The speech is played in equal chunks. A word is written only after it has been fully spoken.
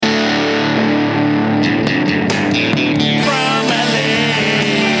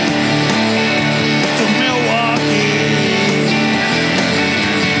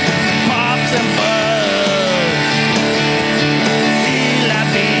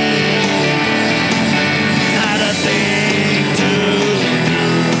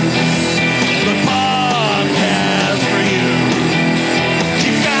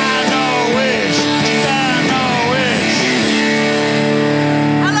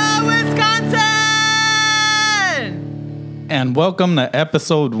And welcome to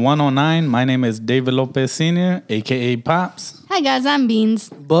episode 109. My name is David Lopez Sr., a.k.a. Pops. Hi, guys. I'm Beans.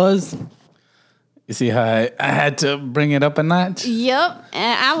 Buzz. You see how I had to bring it up a notch? Yep.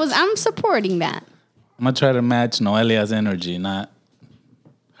 And I'm supporting that. I'm going to try to match Noelia's energy, not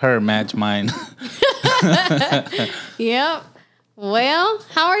her match mine. Yep. Well,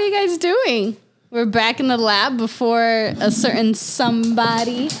 how are you guys doing? We're back in the lab before a certain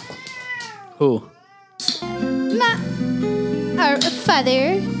somebody. Who? Not our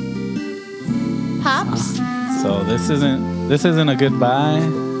father. Pops. So this isn't a goodbye,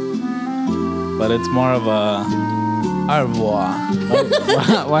 but it's more of a au revoir.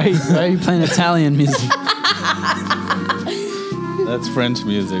 Why are you playing Italian music? That's French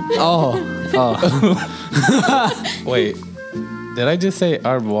music. Oh. Wait, did I just say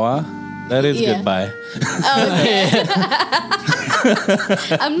au revoir? That is goodbye. Okay.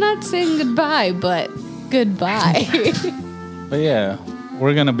 I'm not saying goodbye, but goodbye. But yeah,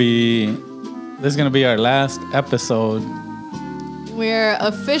 this is gonna be our last episode. We're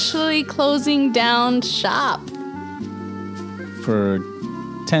officially closing down shop. For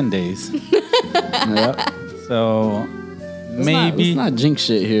 10 days. Yep. So maybe Let's not jinx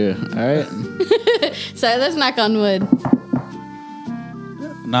shit here, all right? Sorry, let's knock on wood.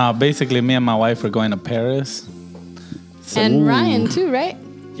 nah, basically me and my wife are going to Paris. And Ryan too, right?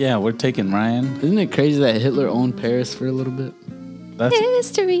 Yeah, we're taking Ryan. Isn't it crazy that Hitler owned Paris for a little bit? That's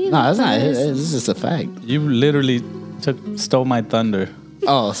History. No, that's not it. This is just a fact. you literally stole my thunder.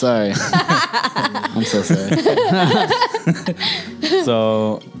 Oh, sorry. I'm so sorry.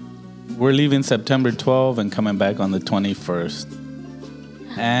 So we're leaving September 12th and coming back on the 21st.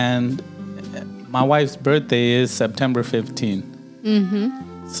 And my wife's birthday is September 15th.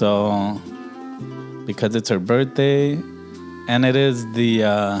 Mm-hmm. So because it's her birthday and it is the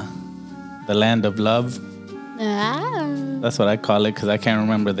land of love. Ah. That's what I call it because I can't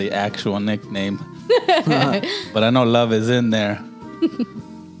remember the actual nickname. But I know love is in there.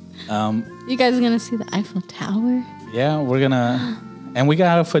 You guys are going to see the Eiffel Tower? Yeah, and we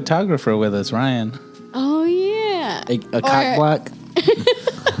got a photographer with us, Ryan. Oh, yeah. A cock block?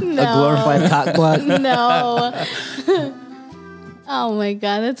 No. A glorified cock block? No. Oh, my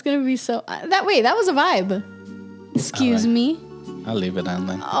God. That's going to be so... that was a vibe. Excuse me. I'll leave it on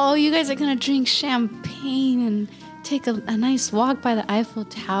then. Oh, you guys are going to drink champagne and take a nice walk by the Eiffel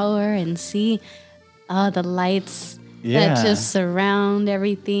Tower and see the lights that just surround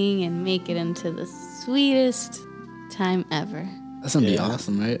everything and make it into the sweetest time ever. That's going to be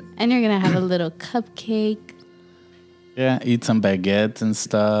awesome, right? And you're going to have a little cupcake. Yeah, eat some baguettes and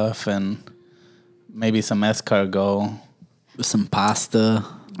stuff and maybe some escargot, With some pasta,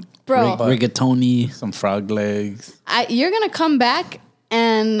 Bro, rigatoni. some frog legs. you're going to come back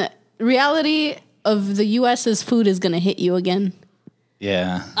and reality of the U.S.'s food is going to hit you again.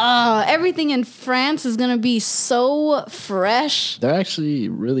 Yeah. Everything in France is going to be so fresh. They're actually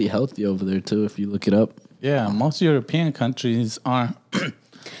really healthy over there, too, if you look it up. Yeah, most European countries are.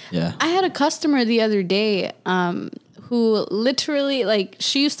 Yeah. I had a customer the other day who literally,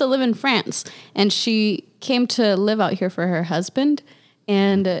 she used to live in France, and she came to live out here for her husband.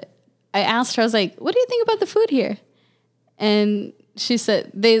 And I asked her, I was like, what do you think about the food here? And she said,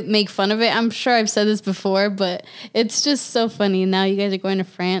 they make fun of it. I'm sure I've said this before, but it's just so funny. Now you guys are going to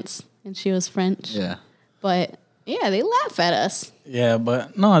France, and she was French. Yeah. But, yeah, they laugh at us. Yeah,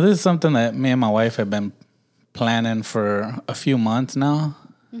 but no, this is something that me and my wife have been planning for a few months now.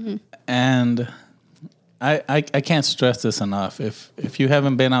 Mm-hmm. And I can't stress this enough. If you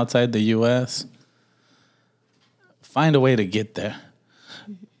haven't been outside the U.S., find a way to get there.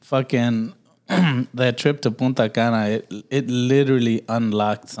 Fucking that trip to Punta Cana, it literally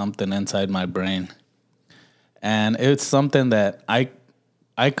unlocked something inside my brain. And it's something that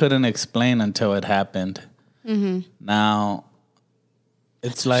I couldn't explain until it happened. Mm-hmm. Now,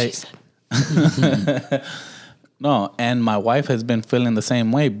 it's like... No, and my wife has been feeling the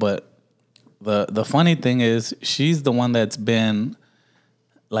same way, but the funny thing is she's the one that's been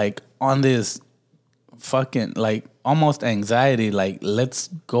like on this fucking like almost anxiety, like let's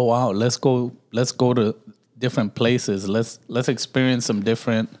go out, let's go to different places, let's experience some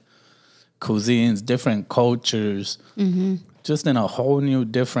different cuisines, different cultures, just in a whole new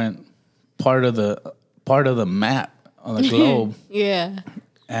different part of the map on the globe. Yeah.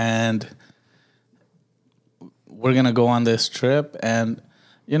 And we're going to go on this trip. And,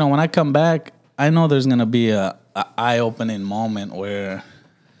 when I come back, I know there's going to be a eye-opening moment where,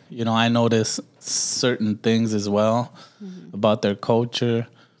 I notice certain things as well about their culture.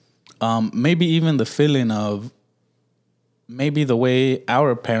 Maybe even the feeling of maybe the way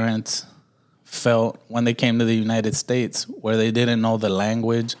our parents felt when they came to the United States, where they didn't know the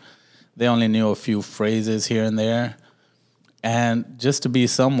language. They only knew a few phrases here and there. And just to be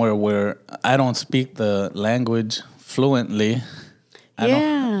somewhere where I don't speak the language fluently,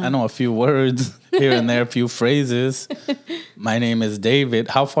 I know a few words here and there, a few phrases. My name is David.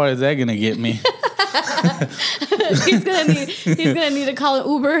 How far is that gonna get me? He's gonna need to call an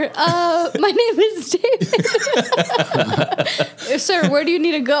Uber. My name is David. Sir, where do you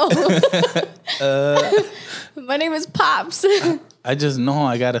need to go? My name is Pops. I just know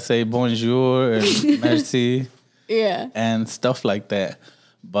I gotta say bonjour and merci. Yeah. And stuff like that.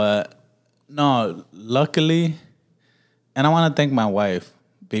 But no, luckily, and I want to thank my wife,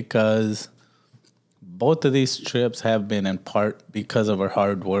 because both of these trips have been in part because of her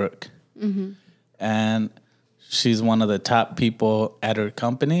hard work. Mm-hmm. And she's one of the top people at her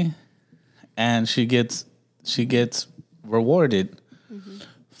company, and she gets rewarded. Mm-hmm.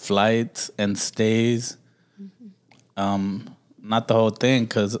 Flights and stays. Mm-hmm. Not the whole thing,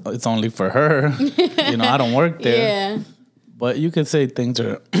 because it's only for her. I don't work there. Yeah. But you could say things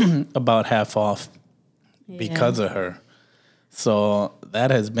are about half off because of her. So that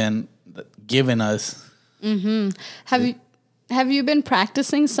has been given us. Mm-hmm. Have you been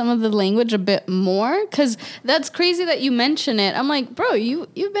practicing some of the language a bit more? Because that's crazy that you mention it. I'm like, bro,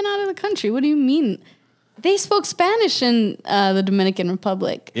 you've been out of the country. What do you mean? They spoke Spanish in the Dominican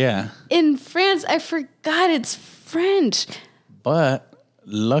Republic. Yeah. In France, I forgot it's French. But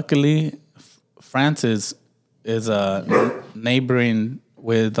luckily, France is neighboring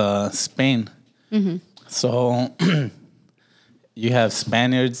with Spain. Mm-hmm. So you have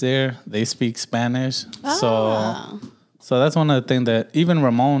Spaniards there. They speak Spanish. Ah. So that's one of the things that even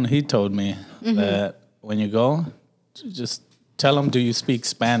Ramon, he told me that when you go, just tell them, do you speak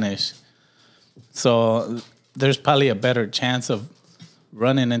Spanish? So there's probably a better chance of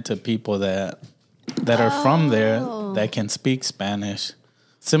running into people that are from there that can speak Spanish.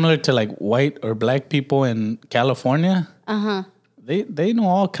 Similar to like white or black people in California. Uh-huh. They know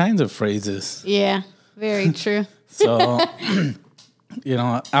all kinds of phrases. Yeah, very true. So, I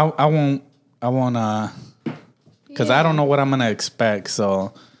won't, because I don't know what I'm going to expect.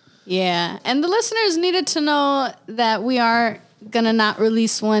 So, yeah. And the listeners needed to know that we are going to not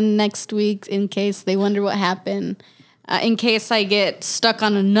release one next week in case they wonder what happened. In case I get stuck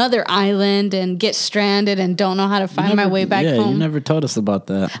on another island and get stranded and don't know how to find my way back home. Yeah, you never told us about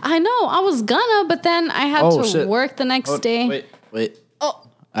that. I know. I was gonna, but then I had to work the next day. Wait. Oh.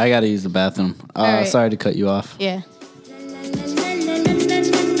 I got to use the bathroom. Right. Sorry to cut you off. Yeah.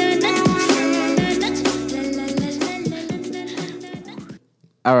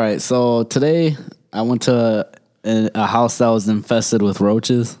 All right, so today I went to a house that was infested with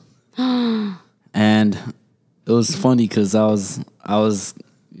roaches. And it was funny because I was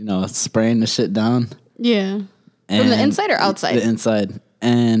spraying the shit down. Yeah. From the inside or outside? The inside.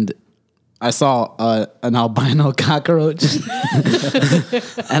 And I saw an albino cockroach.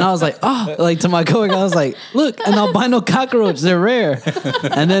 And I was like, to my coworker, I was like, look, an albino cockroach, they're rare.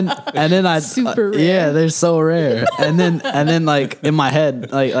 And then I super rare. Yeah, they're so rare. And then like in my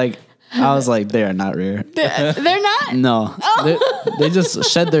head, like I was like, they are not rare. They're not? No. They just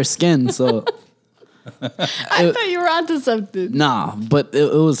shed their skin, so I thought you were onto something. Nah, but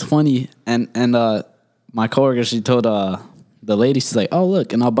it was funny, and my coworker, she told the lady, she's like, oh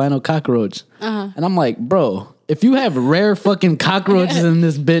look, an albino cockroach, and I'm like, bro, if you have rare fucking cockroaches in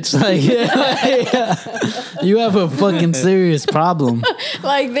this bitch, like, you have a fucking serious problem.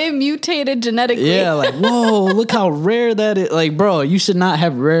 Like they mutated genetically. Yeah, like, whoa, look how rare that is. Like, bro, you should not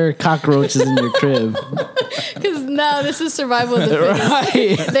have rare cockroaches in your crib. Because now this is survival of the fittest.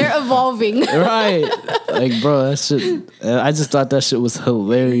 Right. They're evolving. Right. Like, bro, that shit, I just thought that shit was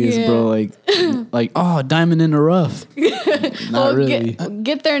hilarious, bro. Like, oh, diamond in the rough. Not really.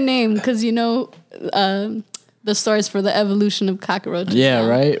 Get their name, because the source for the evolution of cockroaches. Yeah,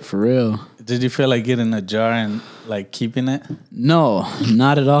 right? For real. Did you feel like getting a jar and like keeping it? No,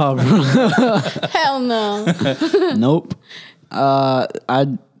 not at all, bro. Hell no. Nope.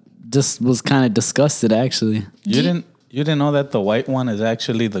 I just was kind of disgusted, actually. You didn't know that the white one is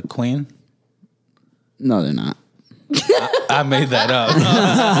actually the queen? No, they're not. I made that up.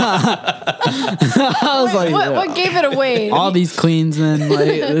 I was like, what gave it away? all these queens, and like,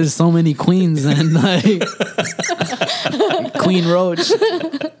 there's so many queens, and like Queen Roach,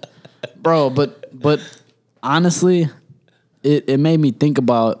 bro. But honestly, it made me think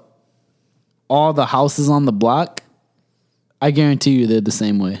about all the houses on the block. I guarantee you, they're the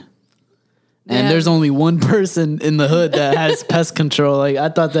same way. And there's only one person in the hood that has pest control. Like, I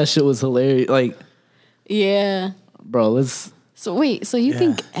thought that shit was hilarious. Like, yeah. bro, let's So wait, so you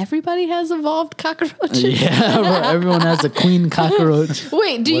think everybody has evolved cockroaches? Yeah, bro, everyone has a queen cockroach.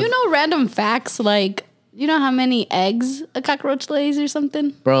 Wait, do you know random facts like you know how many eggs a cockroach lays or something?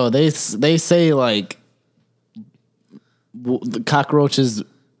 Bro, they say like the cockroaches,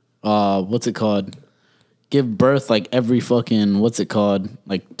 what's it called? Give birth like every fucking like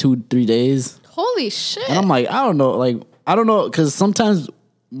 2-3 days. Holy shit! And I'm like, I don't know, because sometimes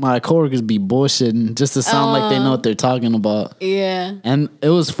my coworkers be bullshitting just to sound like they know what they're talking about. Yeah. And it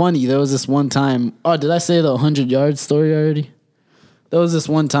was funny. There was this one time. Oh, did I say the 100-yard story already? There was this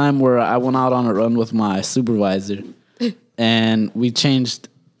one time where I went out on a run with my supervisor, and we changed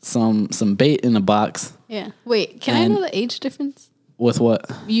some bait in a box. Yeah. Wait, can I know the age difference? With what?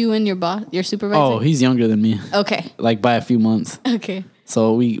 You and your boss, your supervisor? Oh, he's younger than me. Okay. Like by a few months. Okay.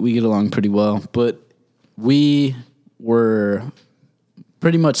 So we get along pretty well. But we were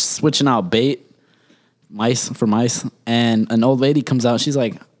pretty much switching out bait, mice, and an old lady comes out. She's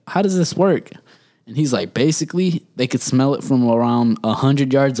like, how does this work? And he's like, basically, they could smell it from around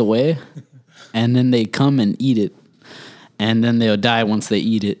 100 yards away, and then they come and eat it, and then they'll die once they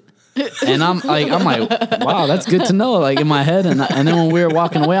eat it. And I'm like, wow, that's good to know. Like in my head, and then when we were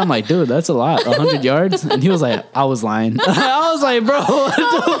walking away, I'm like, dude, that's a lot, 100 yards. And he was like, I was lying. I was like, bro, what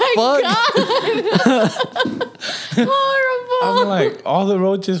the fuck? Horrible. I'm like, all the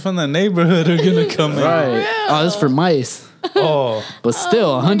roaches from the neighborhood are gonna come in. Right? Oh, this is for mice, Oh, but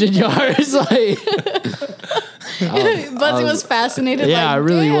still, 100 yards, like. Buzzy was fascinated. Yeah, like, I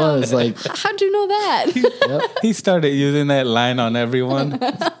really "Damn, was. Like, how'd you know that? he started using that line on everyone.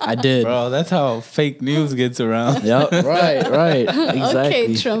 I did. Bro, that's how fake news gets around. Yep. Right. Exactly. Okay,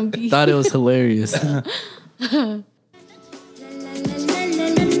 Trumpy. Thought it was hilarious.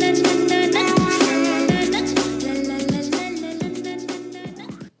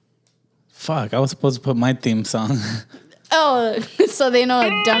 Fuck, I was supposed to put my theme song. Oh, so they know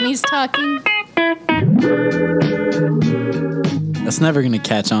a dummy's talking? That's never gonna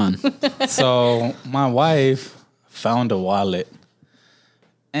catch on. So my wife found a wallet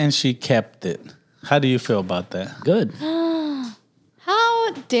and she kept it. How do you feel about that? Good.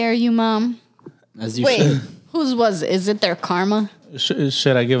 How dare you, Mom? As you Wait, should. whose was it? Is it their karma?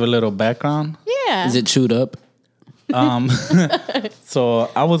 Should I give a little background? Yeah. Is it chewed up?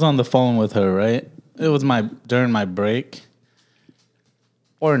 So I was on the phone with her, right? It was during my break.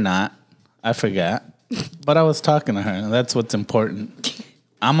 Or not. I forgot. But I was talking to her, and that's what's important.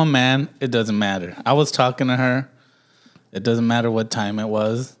 I'm a man. It doesn't matter. I was talking to her. It doesn't matter what time it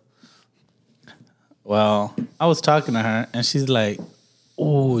was. Well, I was talking to her, and she's like,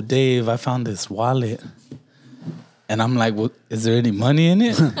 "Oh, Dave, I found this wallet." And I'm like, well, is there any money in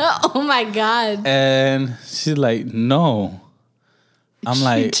it? Oh, my God. And she's like, no. I'm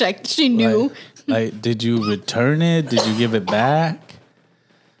like, She checked. She knew. like, did you return it? Did you give it back?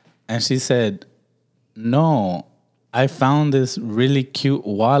 And she said, no, I found this really cute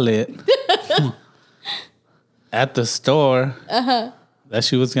wallet at the store that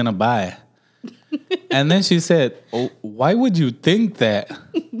she was going to buy. And then she said, oh, why would you think that?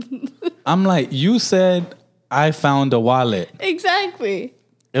 I'm like, you said I found a wallet. Exactly.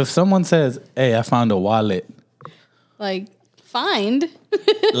 If someone says, hey, I found a wallet, Like, find.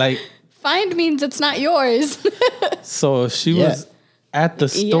 like, Find means it's not yours. so she was at the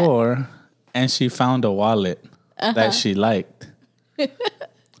store and she found a wallet that she liked.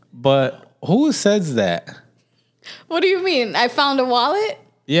 But who says that? What do you mean? I found a wallet?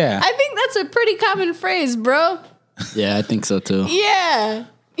 Yeah. I think that's a pretty common phrase, bro. Yeah, I think so too. Yeah.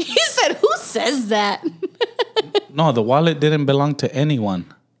 He said, who says that? No, the wallet didn't belong to anyone.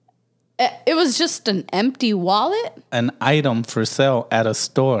 It was just an empty wallet? An item for sale at a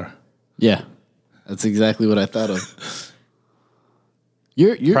store. Yeah, that's exactly what I thought of.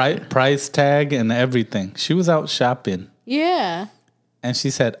 You're Price tag and everything. She was out shopping Yeah. and she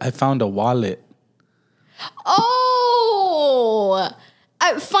said, I found a wallet. Oh,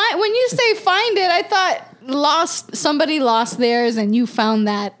 when you say find it, I thought somebody lost theirs and you found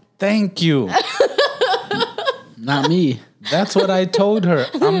that. Thank you. not me. That's what I told her.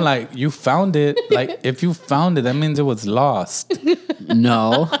 I'm like, you found it. Like, if you found it, that means it was lost.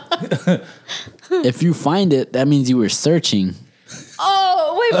 No. If you find it, that means you were searching.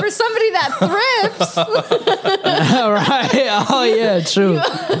 Oh, wait, for somebody that thrifts, Right. Oh yeah, true.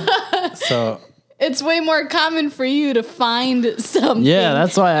 So it's way more common for you to find something. Yeah,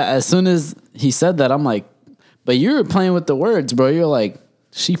 that's why as soon as he said that, I'm like, but you were playing with the words, bro. You're like,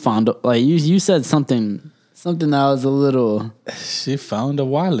 she found, like, you said something that was a little. she found a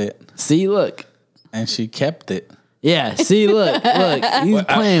wallet See, look. and she kept it. Yeah, see, look. He's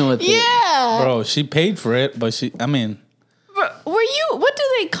playing with it. Yeah. Bro, she paid for it, but Were you? What do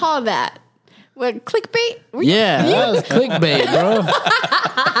they call that? What, clickbait? Yeah, that was clickbait,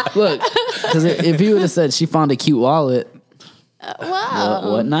 bro. Look, because if you would have said she found a cute wallet,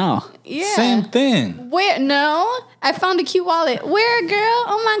 Wow. what now? Yeah. Same thing. Where? No, I found a cute wallet. Where, girl?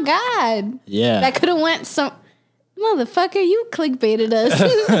 Oh my god. Yeah, That could have went some. Motherfucker, you clickbaited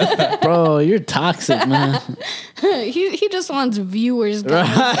us. bro, you're toxic, man. he just wants viewers. Guys.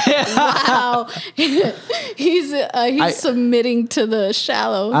 Right? Wow. He's submitting to the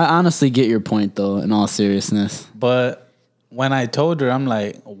shallow. I honestly get your point, though. In all seriousness, But when I told her, I'm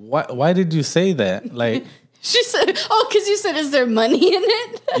like, why did you say that? Like, She said, "Oh, because you said, is there money in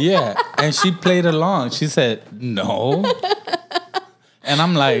it?" yeah. And she played along. She said, no. And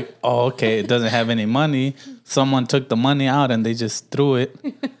I'm like, oh, okay, it doesn't have any money. Someone took the money out and they just threw it.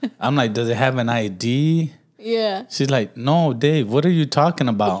 I'm like, does it have an ID? Yeah. She's like, no, Dave, what are you talking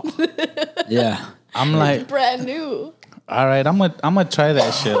about? yeah. I'm like, Brand new. all right, I'm gonna try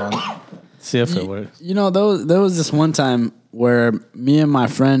that shit on, see if it works. You know, there was this one time where me and my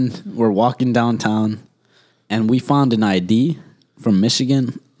friend were walking downtown, and we found an ID from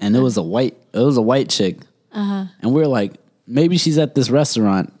Michigan, and it was a white chick, and we were like, maybe she's at this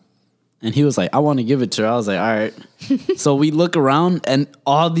restaurant. And he was like, I want to give it to her. I was like, all right. So we look around and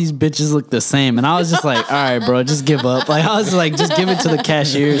all these bitches look the same. And I was just like, all right, bro, just give up. Like, I was like, just give it to the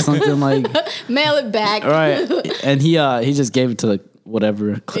cashier or something like. Mail it back. All right. And he just gave it to the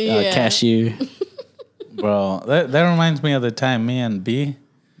whatever cashier. Bro, that reminds me of the time me and B,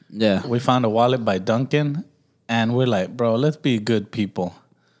 Yeah. we found a wallet by Duncan. And we're like, bro, let's be good people.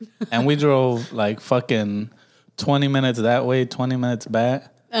 And we drove like fucking 20 minutes that way, 20 minutes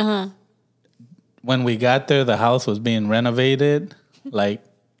back. Uh-huh. When we got there, the house was being renovated. Like,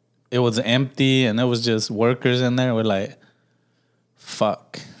 it was empty and there was just workers in there. We're like,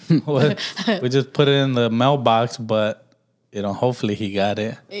 fuck. We just put it in the mailbox, but, you know, hopefully he got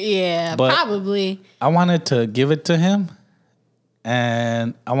it. Yeah, But- probably. I wanted to give it to him,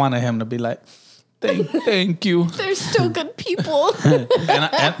 and I wanted him to be like, thank you. They're still good people.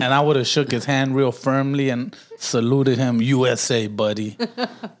 And I would have shook his hand real firmly and saluted him, USA, buddy.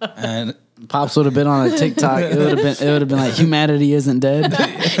 And Pops would have been on a TikTok. It would have been like, humanity isn't dead.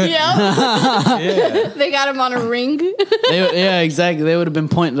 Yep. yeah, They got him on a ring. Yeah, exactly. They would have been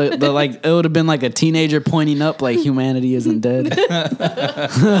pointing like it would have been like a teenager pointing up like humanity isn't dead.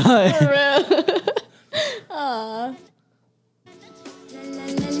 For real. Aw.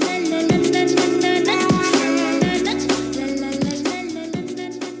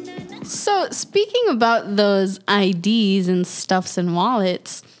 So speaking about those IDs and stuffs and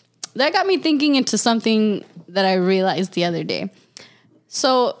wallets, that got me thinking into something that I realized the other day.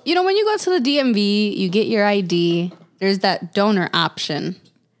 So, you know, when you go to the DMV, you get your ID, there's that donor option.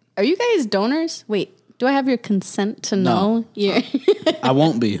 Are you guys donors? Wait, do I have your consent to know? No. I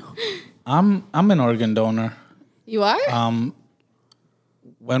won't be. I'm an organ donor. You are?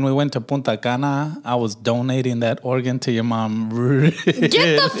 When we went to Punta Cana, I was donating that organ to your mom. Get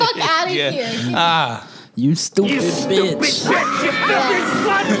the fuck out of Yeah. here. Ah, You stupid bitch.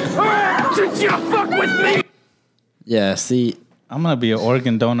 Did you fuck with me? Yeah, see, I'm gonna be an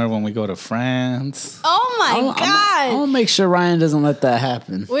organ donor when we go to France. Oh my I'm God. gonna make sure Ryan doesn't let that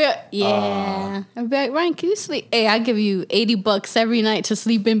happen. Yeah. I'd be like, Ryan, can you sleep? Hey, I give you $80 every night to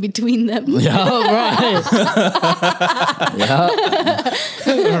sleep in between them. Yeah, right.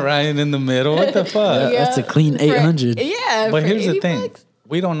 Yeah, Right in the middle. What the fuck? that's a clean 800. Yeah. But for here's the 80 thing. bucks.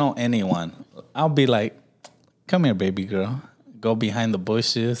 We don't know anyone. I'll be like, come here, baby girl. Go behind the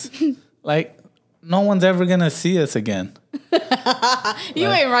bushes. Like, no one's ever going to see us again. You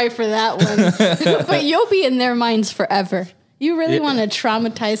ain't right for that one. But you'll be in their minds forever. You really Yeah. want to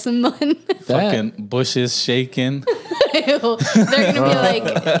traumatize someone? Fucking bushes shaking. They're going to be like,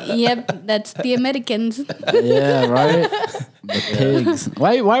 yep, that's the Americans. Yeah, right. The pigs.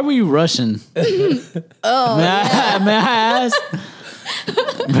 Why were you Russian? Oh, May I ask?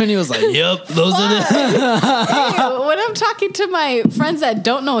 Brittany was like, "Yep, those are the." when I'm talking to my friends that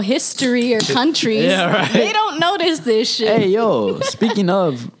don't know history or countries, Yeah, right. they don't notice this shit. Hey, yo. Speaking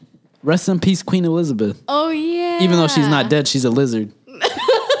of, rest in peace, Queen Elizabeth. Oh, yeah. Even though she's not dead, she's a lizard.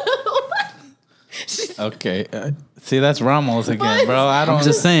 Okay. See, that's Ramos again, bro. I don't. I'm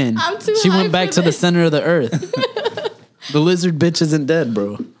just saying. I'm too She high went back for to the this. center of the earth. The lizard bitch isn't dead,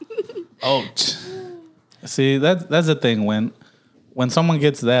 bro. Ouch. See, that's the thing. When someone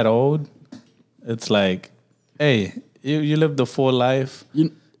gets that old, it's like, hey, you lived a full life.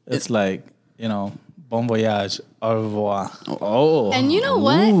 It's like, you know, bon voyage, au revoir. Oh. And you know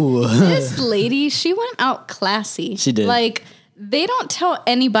what? Ooh. This lady, she went out classy. She did. Like, they don't tell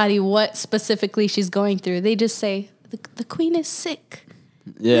anybody what specifically she's going through. They just say, the queen is sick.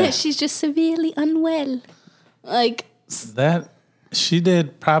 Yeah. She's just severely unwell. Like, That she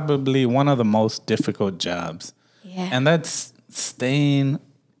did probably one of the most difficult jobs. yeah. And that's staying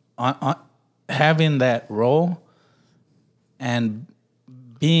on having that role and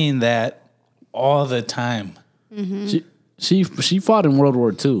being that all the time. She fought in World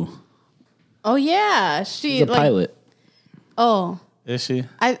War II. Oh yeah, she She's a pilot. Oh, Is she?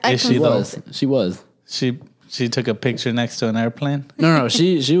 I Is she can- though? She was. She took a picture next to an airplane. No,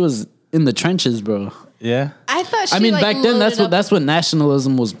 she was in the trenches, bro. Yeah. I thought. She, I mean, like, back then loaded up- that's what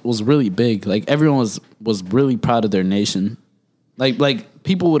nationalism was really big. Like everyone was really proud of their nation. Like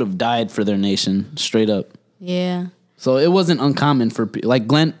people would have died for their nation straight up. Yeah. So it wasn't uncommon for like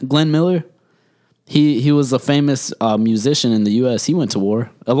Glenn Miller. He was a famous musician in the U.S. He went to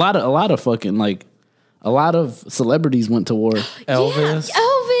war. A lot of fucking like a lot of celebrities went to war. Elvis. Yeah,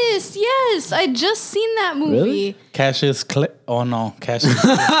 Elvis. Yes, I just seen that movie. Really? Cassius Clay. Oh no, Cassius.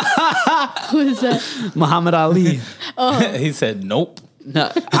 Who is that? Muhammad Ali. He said nope. No,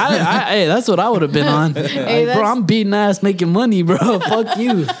 hey, that's what I would have been on. Like, bro, that's- I'm beating ass making money, bro. Fuck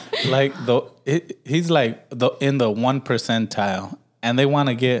you. Like he's like in the 1 percentile, and they want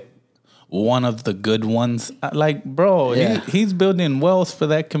to get one of the good ones. Like, bro, Yeah. he's building wealth for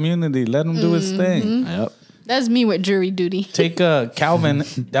that community. Let him do his thing. Yep. That's me with jury duty. Take Calvin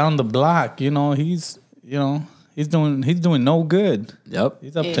down the block. He's doing no good. Yep.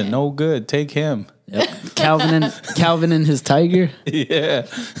 He's up to Yeah. no good. Take him. Yep. Calvin and his tiger. Yeah.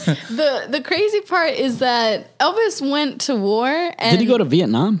 The crazy part is that Elvis went to war. And Did he go to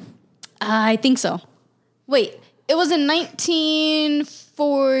Vietnam? I think so. Wait, it was in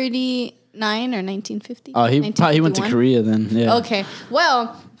 1949 or 1950? Oh, he went to 1951? Korea then. Yeah. Okay.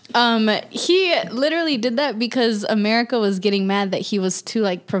 Well, he literally did that because America was getting mad that he was too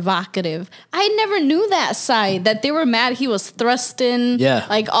like provocative. I never knew that side, that they were mad he was thrusting Yeah.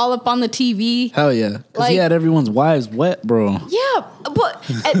 like all up on the TV. Hell yeah. Because he Like- had everyone's wives wet, bro. Yeah, but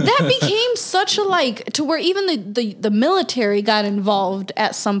that became such a like to where even the military got involved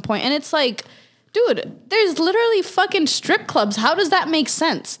at some point, and it's like, dude, there's literally fucking strip clubs. How does that make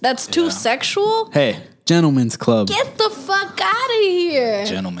sense? That's too sexual. Hey, gentlemen's club. Get the fuck out of here.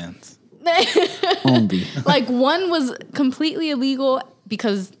 Gentlemen's. Only. Like one was completely illegal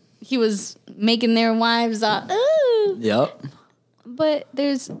because he was making their wives ooh. Yep. But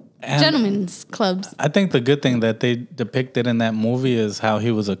there's And- gentlemen's clubs. I think the good thing that they depicted in that movie is how he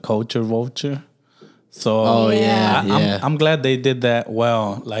was a culture vulture. So Oh, yeah. I, I'm glad they did that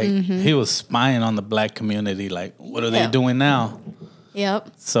well. Like he was spying on the black community. Like, what are Yeah. they doing now? Yep.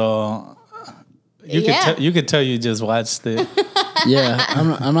 So you Yeah. could tell you just watched it. Yeah, I'm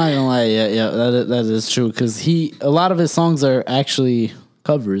not gonna lie. Yeah, that is true. Because a lot of his songs are actually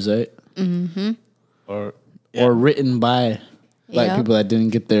covers, right? or Or written by black Yeah. people that didn't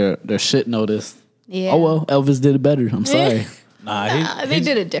get their shit noticed. Yeah. Oh well, Elvis did it better. I'm sorry. They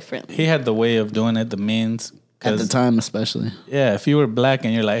did it differently. He had the way of doing it, the means. At the 'Cause, time, especially. yeah, if you were black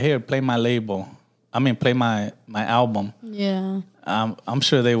and you're like, here, play my label. I mean, play my album. Yeah. I'm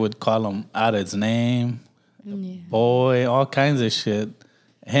sure they would call him out his name, boy, all kinds of shit.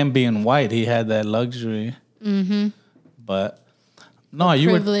 Him being white, he had that luxury. Mm-hmm. But no, you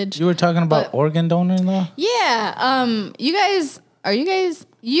privilege. were talking about But- organ donor though. Yeah.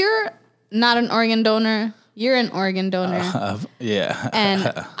 You're not an organ donor. You're an organ donor. Yeah,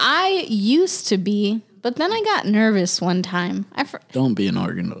 And I used to be, but then I got nervous one time. Don't be an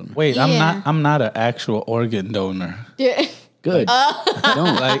organ donor. wait, Yeah. I'm not an actual organ donor. Good.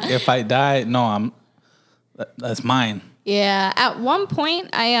 Don't. Like if I die, no, that's mine. Yeah. At one point,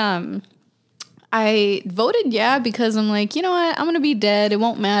 I voted yeah because I'm like, you know what? I'm gonna be dead. It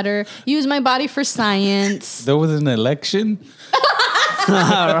won't matter. Use my body for science. There was an election.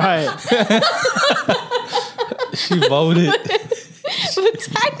 All right. She voted. But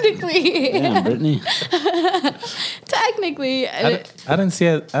technically, Damn, Brittany. technically, I didn't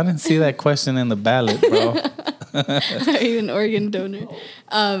see that question in the ballot, bro. are you an organ donor?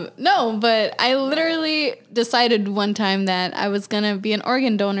 No, but I literally decided one time that I was gonna be an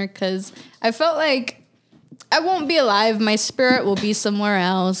organ donor because I felt like I won't be alive. My spirit will be somewhere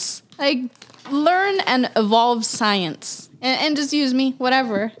else. Like learn and evolve science and just use me,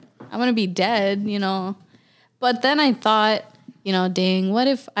 whatever. I'm gonna be dead, you know. But then I thought, you know, dang, what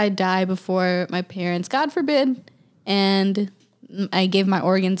if I die before my parents? God forbid. And I gave my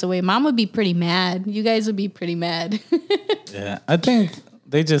organs away. Mom would be pretty mad. You guys would be pretty mad. Yeah, I think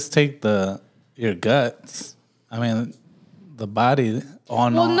they just take your guts. I mean, the body. Oh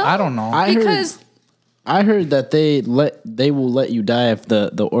no, Well, no. I don't know. Because I heard that they will let you die if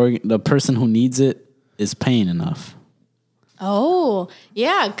the person who needs it is paying enough. Oh,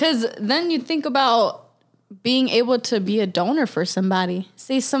 yeah, because then you think about being able to be a donor for somebody.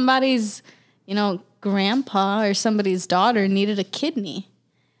 Say somebody's, grandpa or somebody's daughter needed a kidney.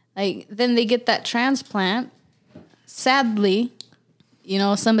 Like, then they get that transplant. Sadly,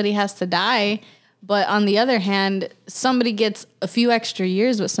 somebody has to die. But on the other hand, somebody gets a few extra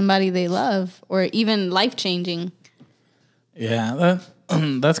years with somebody they love, or even life-changing. Yeah,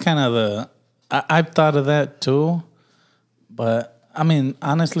 that's kind of I've thought of that too. But I mean,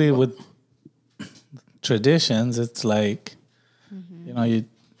 honestly, with traditions, it's like,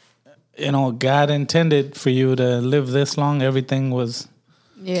 God intended for you to live this long. Everything was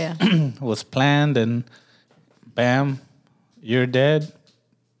was planned, and bam, you're dead.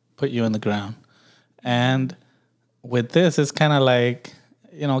 Put you in the ground. And with this, it's kind of like,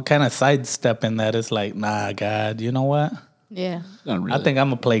 kind of sidestepping that. It's like, nah, God, you know what? Yeah. Not really. I think I'm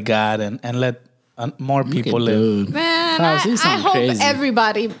gonna play God and let more people live. Dude. Man, Pops, you I sound hope crazy.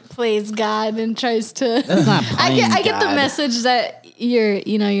 everybody plays God and tries to. That's not playing I get the God. message that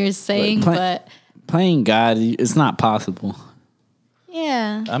you're saying, but Playing God, it's not possible.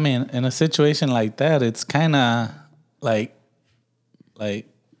 yeah, I mean, in a situation like that, it's kind of like,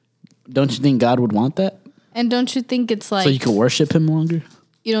 Don't you think God would want that? and don't you think it's like So you can worship him longer?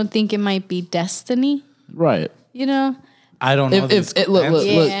 you don't think it might be destiny? Right. I don't know. If look,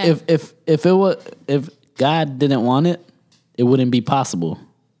 Yeah. if God didn't want it, it wouldn't be possible.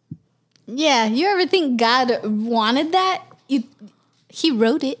 Yeah, you ever think God wanted that? He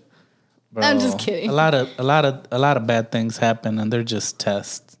wrote it. I'm just kidding. A lot of bad things happen, and they're just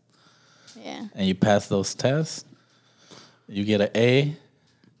tests. Yeah. And you pass those tests, you get an A,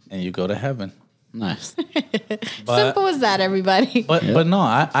 and you go to heaven. Nice. But, Simple as that, everybody. But no,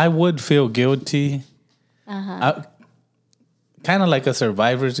 I would feel guilty. Kind of like a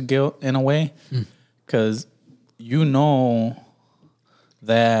survivor's guilt in a way, because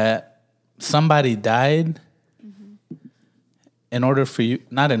that somebody died in order for you,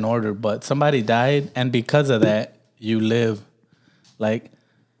 not in order, but somebody died, and because of that, you live.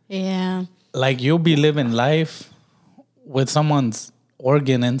 Yeah. Like you'll be living life with someone's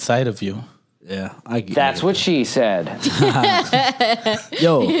organ inside of you. Yeah. That's what she said.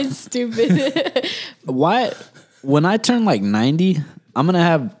 Yo, It's stupid. why? When I turn like 90, I'm gonna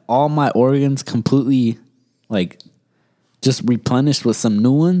have all my organs completely just replenished with some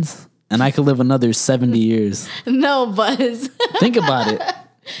new ones, and I could live another 70 years. No, Buzz. Think about it.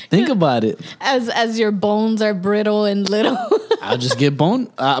 Think about it. As your bones are brittle and little. I'll just get bro.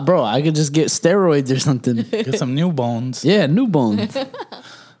 I could just get steroids or something. Get some new bones. Yeah, new bones.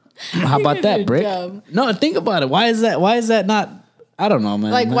 How about that, You're Brick? dumb. No, think about it. Why is that not? I don't know, man.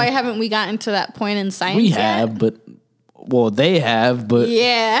 Like, why haven't we gotten to that point in science we yet? have, but they have, but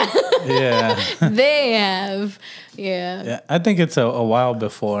Yeah, Yeah. they have. Yeah. Yeah, I think it's a while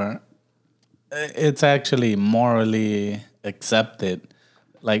before it's actually morally accepted,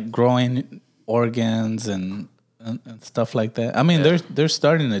 like growing organs and stuff like that. I mean, they're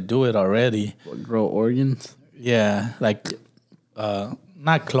starting to do it already. grow organs. Yeah, like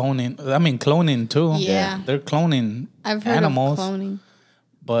not cloning. I mean, cloning too. Yeah. they're cloning I've heard animals. of cloning.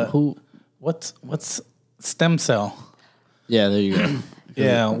 But Who? what's stem cell? Yeah, there you go.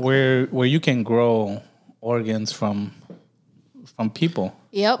 Yeah, where you can grow organs from people.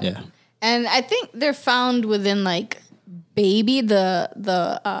 Yep. Yeah. And I think they're found within like baby, the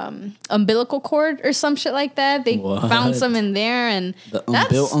umbilical cord or some shit like that. They What? found some in there, and The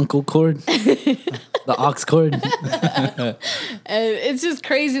that's uncle cord, the ox cord. it's just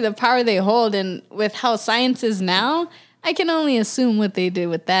crazy the power they hold. And with how science is now, I can only assume what they did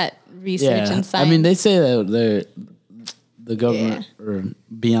with that research Yeah, and science. I mean, they say that the government or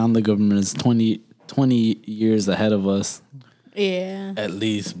beyond the government is 20 years ahead of us. yeah. At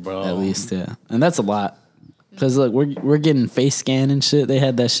least, bro. At least, yeah, and that's a lot. Cause look, we're getting face scan and shit. They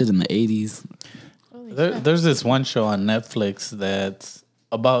had that shit in the 80s. There's this one show on Netflix that's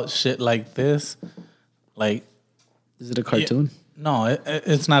about shit like this. Like, Is it a cartoon? no,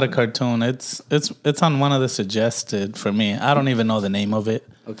 it's not a cartoon. It's on one of the suggested for me. I don't even know the name of it,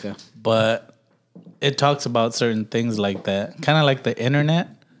 Okay. but it talks about certain things like that, kind of like the internet.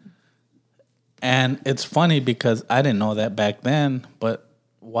 And it's funny because I didn't know that back then, but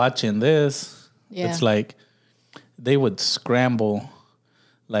watching this, Yeah. it's like they would scramble,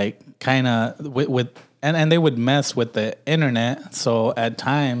 like kind of with and they would mess with the internet. So at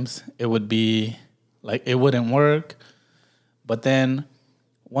times it would be like it wouldn't work, but then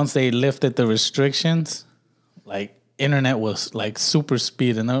once they lifted the restrictions, like internet was like super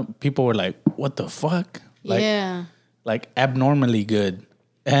speed, and then people were like, "What the fuck?" Like, yeah. like abnormally good.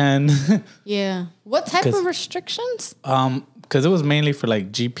 And Yeah. What type 'Cause- of restrictions? because it was mainly for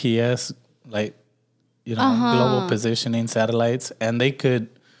like GPS, like, you know, global positioning satellites, and they could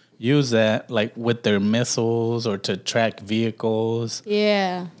use that like with their missiles or to track vehicles.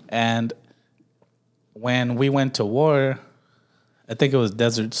 Yeah. And when we went to war, I think it was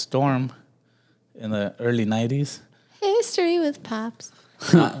Desert Storm in the early 90s. History with Pops.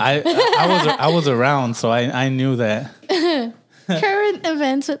 I was around, so I knew that. Current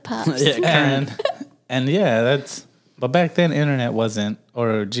events with Pops. And yeah, but back then internet wasn't,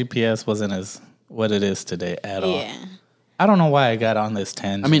 or GPS wasn't as what it is today at all. Yeah. I don't know why I got on this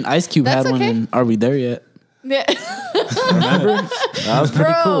tangent. I mean, Ice Cube That's had one okay. in Are We There Yet? Yeah. Remember? That was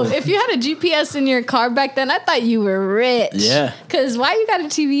pretty Bro, cool. if you had a GPS in your car back then, I thought you were rich. Yeah. Because why you got a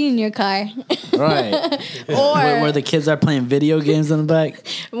TV in your car? Right. Or Where the kids are playing video games in the back.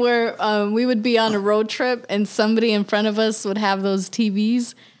 where we would be on a road trip and somebody in front of us would have those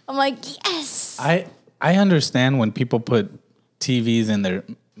TVs. I'm like, yes. I understand when people put TVs in their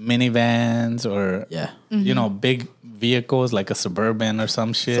minivans or Yeah. you know, big vehicles like a Suburban or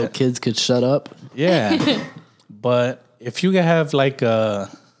some shit. So kids could shut up. Yeah. But if you have like a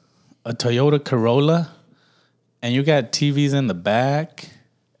Toyota Corolla and you got TVs in the back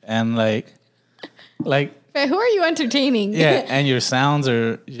and like Hey, who are you entertaining? yeah, and your sounds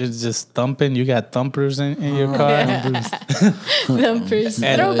you're just thumping, you got thumpers in your car Thumpers.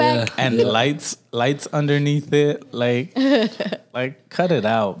 And- Throwback. and lights underneath it, like cut it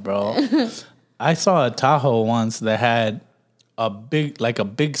out, bro. I saw a Tahoe once that had a big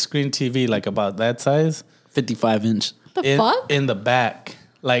screen TV, like about that size, 55-inch. The fuck? in the back,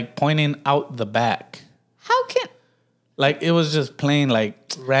 like pointing out the back. How can Like it was just playing like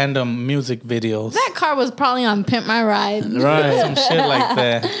random music videos, that car was probably on Pimp My Ride? Right. some shit like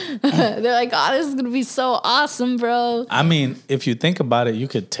that. They're like, oh, this is gonna be so awesome, bro. I mean, if you think about it, you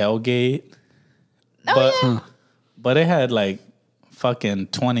could tailgate, Oh, but it had like fucking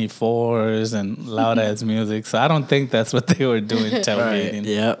 24s and loud ass music. So I don't think that's what they were doing tailgating.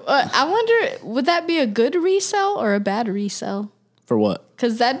 Yeah. I wonder, would that be a good resell or a bad resell? For what?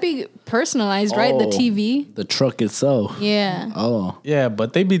 Because that'd be personalized, right? The Oh. TV. The truck itself. Yeah. Oh. Yeah,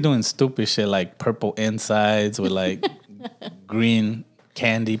 but they be doing stupid shit like purple insides with like green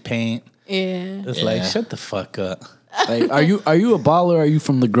candy paint. Yeah. It's like, shut the fuck up. Like, are you a baller or are you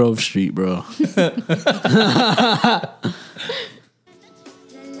from the Grove Street, bro?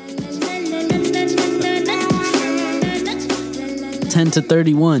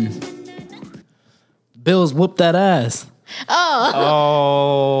 10-31. Bills whoop that ass.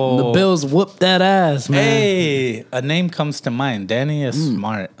 Oh. The Bills whoop that ass, man. Hey, a name comes to mind. Danny is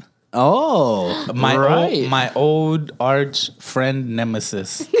smart. Oh, My old arch friend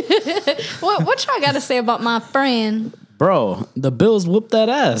nemesis. What y'all got to say about my friend? bro, the Bills whooped that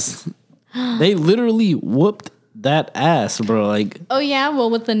ass. They literally whooped that ass, bro. Like, Oh, yeah. Well,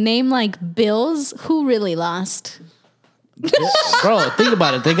 with a name like Bills, who really lost? bro, think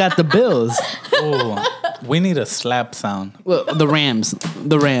about it. They got the Bills. Oh, we need a slap sound. Well, the Rams.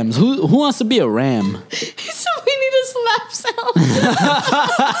 The Rams. Who wants to be a Ram? So we need a slap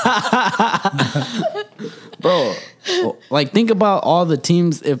sound. Bro, like think about all the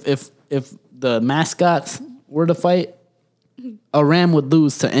teams. If the mascots were to fight, a Ram would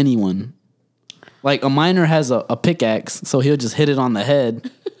lose to anyone. Like a miner has a pickaxe, so he'll just hit it on the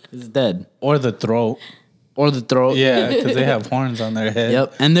head. It's dead. Or the throat. Or the throat. Yeah, because they have horns on their head.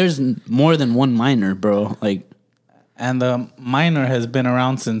 Yep. And there's more than one miner, bro. Like, And the miner has been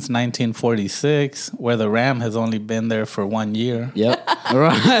around since 1946, where the ram has only been there for 1 year. yep.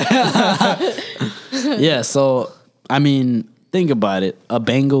 Right. Yeah. So I mean, think about it. A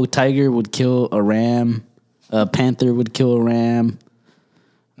Bengal tiger would kill a ram. A panther would kill a ram.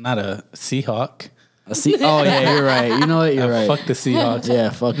 Not a Seahawk. Oh yeah, you're right. You know what? You're right. Fuck the Seahawks. Yeah.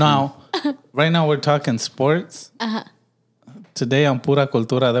 Fuck. Now, right now we're talking sports. Today on Pura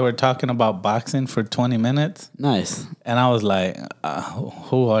Cultura, they were talking about boxing for 20 minutes. Nice. And I was like,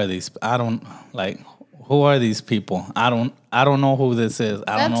 who are these? Who are these people? I don't know who this is.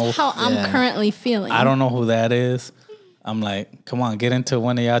 I don't know. That's how I'm currently feeling. I don't know who that is. I'm like, come on, get into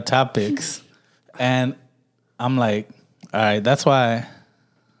one of y'all topics. And I'm like, all right, that's why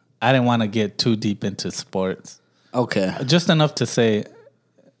I didn't want to get too deep into sports. Okay. Just enough to say,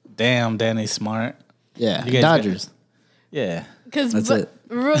 damn, Danny's smart. Yeah. You guys Dodgers. Yeah. Because That's it.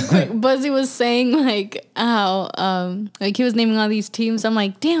 real quick, Buzzy was saying like how like he was naming all these teams. I'm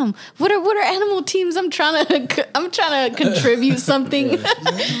like, damn, what are animal teams? I'm trying to contribute something.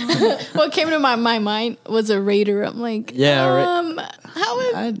 What came to my mind was a raider. I'm like, Yeah, right. how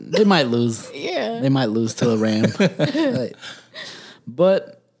would They might lose. yeah. They might lose to a Ram. Right.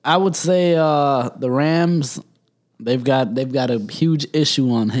 But I would say the Rams, they've got a huge issue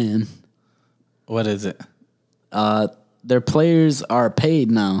on hand. What is it? Their players are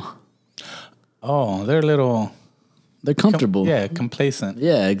paid now. Oh, they're a little They're comfortable. complacent.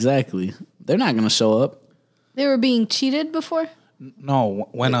 Yeah, exactly. They're not gonna show up. They were being cheated before? No,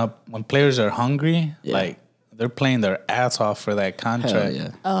 when players are hungry, Yeah. like they're playing their ass off for that contract. Hell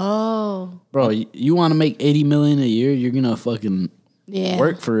yeah. Oh. Bro, you want to make $80 million a year, you're gonna fucking Yeah.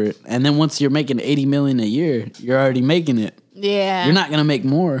 work for it. And then once you're making $80 million a year, you're already making it. Yeah. You're not gonna make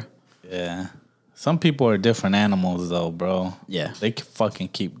more. Yeah. Some people are different animals though, bro. Yeah. They can fucking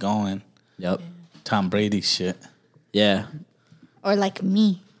keep going. Yep. Tom Brady shit. Yeah. Or like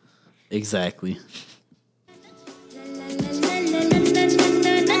me. Exactly.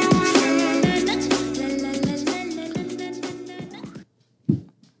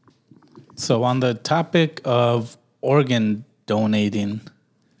 So on the topic of organ donating,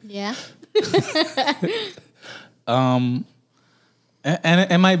 Yeah. and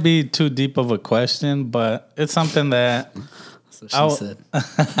it might be too deep of a question, but it's something that So she I'll- said.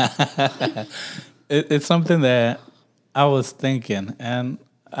 it's something that I was thinking, and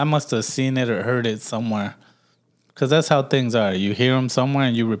I must have seen it or heard it somewhere. Because that's how things are. You hear them somewhere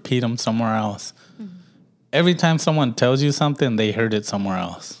and you repeat them somewhere else. Mm-hmm. Every time someone tells you something, they heard it somewhere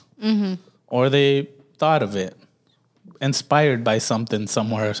else. Mm-hmm. Or they thought of it, inspired by something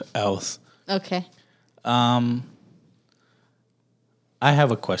somewhere else. Okay. I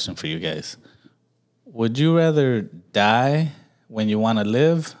have a question for you guys. Would you rather die when you want to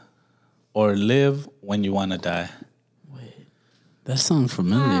live or live when you want to die? That sounds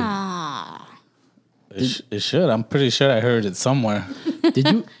familiar. Ah. It should. I'm pretty sure I heard it somewhere. Did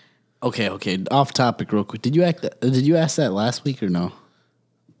you? Okay. Off topic, real quick. Did you ask that last week or no?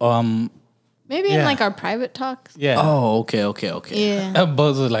 Maybe in Yeah. like our private talks. Yeah. Oh, okay. Yeah. That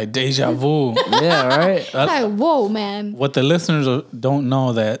buzz was like deja vu. Yeah, right. Like, whoa, man. What the listeners don't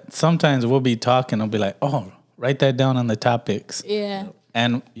know that sometimes we'll be talking, I'll be like, oh, write that down on the topics. Yeah.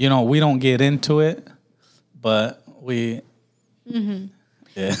 And, we don't get into it, but we...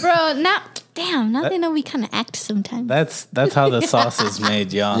 Yeah. Bro, now they know we kind of act sometimes. That's how the sauce is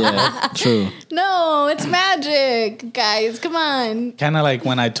made, y'all. Yeah, true. No, it's magic, guys. Come on. Kind of like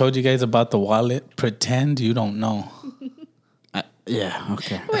when I told you guys about the wallet, pretend you don't know. Yeah,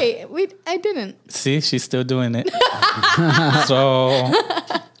 okay. Wait, I didn't. See, she's still doing it. So,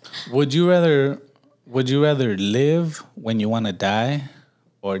 would you rather live when you want to die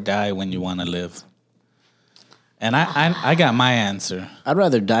or die when you want to live? And I got my answer. I'd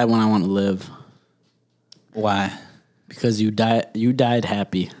rather die when I want to live Why? because you died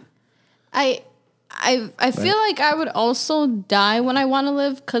happy. I feel like I would also die when I want to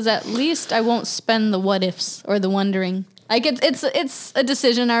live because at least I won't spend the what ifs or the wondering. Like it's a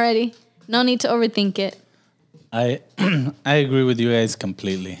decision already. No need to overthink it. I agree with you guys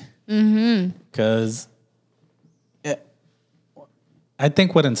completely. Because I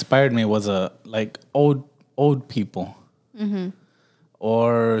think what inspired me was old people,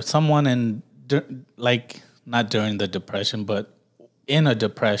 or someone in not during the depression, but in a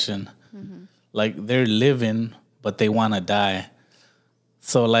depression, like they're living but they want to die.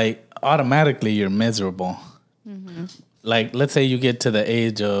 So like automatically you're miserable. Like let's say you get to the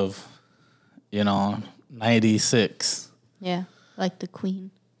age of, 96. Yeah, like the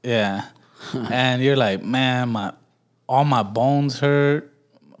queen. Yeah. And you're like, man, all my bones hurt.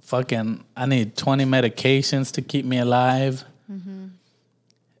 Fucking, I need 20 medications to keep me alive.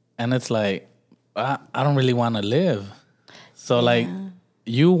 And it's like, I don't really want to live. So like,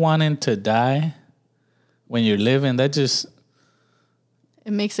 you wanting to die when you're living, that just,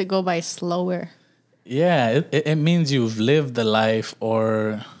 It makes it go by slower. yeah, it means you've lived the life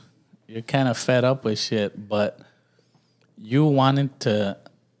or you're kind of fed up with shit. But you wanting to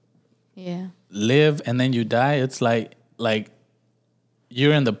Yeah. live and then you die, it's like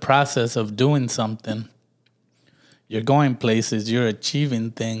you're in the process of doing something. You're going places, you're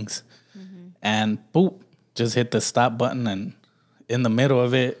achieving things, and boop, just hit the stop button, and in the middle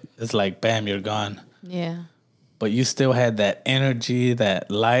of it, it's like bam, you're gone. Yeah. But you still had that energy, that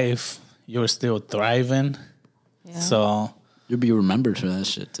life. You were still thriving. Yeah. So You'll be remembered for that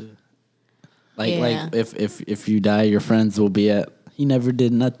shit too. Like Yeah. if you die, your friends will be at. He never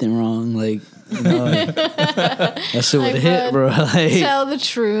did nothing wrong. Like that shit would Like, hit, bro. Like Tell the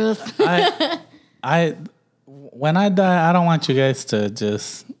truth. when I die, I don't want you guys to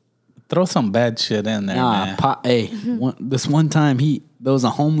just throw some bad shit in there, man. This one time there was a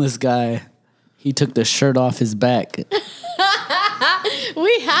homeless guy. He took the shirt off his back.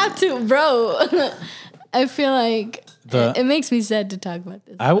 We have to, bro. I feel like It makes me sad to talk about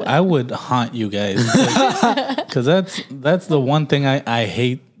this. I would haunt you guys because that's the one thing I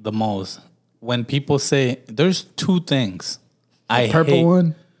hate the most. When people say there's two things I Purple hate.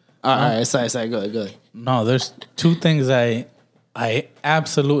 one. All right, sorry. Go ahead. No, there's two things I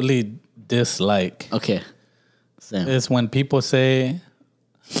absolutely dislike. Okay. Sam. It's when people say,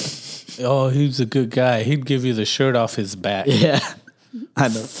 "Oh, he's a good guy. He'd give you the shirt off his back." Yeah. I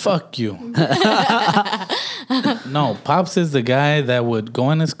know. Fuck you. No, Pops is the guy that would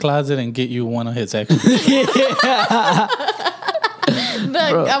go in his closet and get you one of his extras.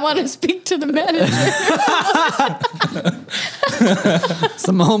 I want to speak to the manager.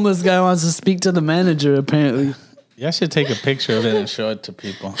 Some homeless guy wants to speak to the manager, apparently. Y'all should take a picture of it and show it to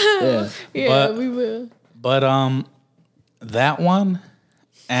people. Yeah. Yeah, But- we will. But that one,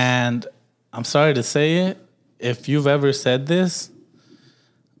 and I'm sorry to say it, if you've ever said this,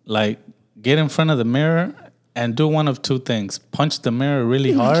 like get in front of the mirror and do one of two things: punch the mirror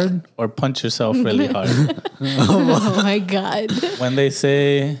really hard or punch yourself really hard. Oh my God. When they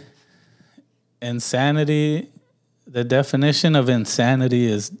say insanity, the definition of insanity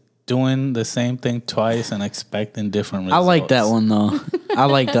is doing the same thing twice and expecting different I results. like that one, though. I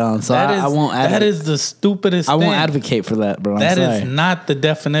like that one. So I won't That is the stupidest I thing. won't advocate for that, bro. I'm That sorry. is not the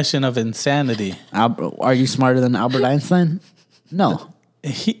definition of insanity. Are you smarter than Albert Einstein? No.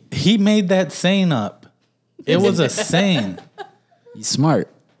 He made that saying up. It was a saying. He's smart.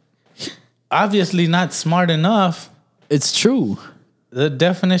 Obviously not smart enough. It's true. The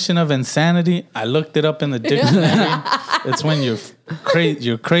definition of insanity, I looked it up in the dictionary. It's when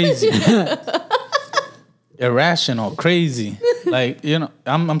you're crazy. Irrational, crazy. Like, you know,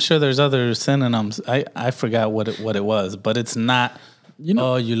 I'm sure there's other synonyms. I forgot what it was, but it's not, You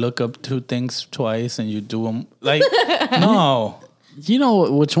know- you look up two things twice and you do them. Like, no. You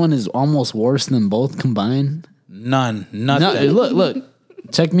know which one is almost worse than both combined? None. No, Nothing. look.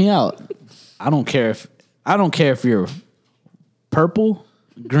 Check me out. I don't care if you're purple,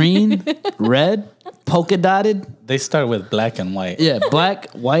 green, red, polka dotted. They start with black and white. Yeah, black,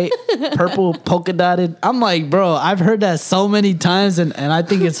 white, purple, polka dotted. I'm like, bro, I've heard that so many times, and I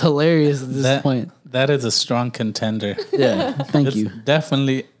think it's hilarious at this point. That is a strong contender. Yeah, thank It's you.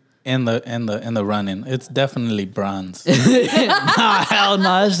 definitely in the running. It's definitely bronze. Nah, hell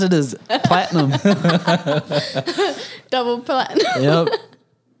no, that shit is platinum. Double platinum. Yep.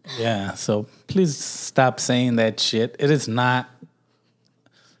 Yeah, so please stop saying that shit. It is not.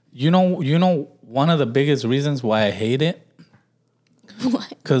 You know one of the biggest reasons why I hate it? What?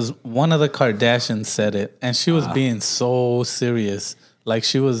 Because one of the Kardashians said it, and she was being so serious. Like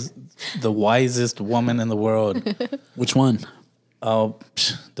she was the wisest woman in the world. Which one? Oh,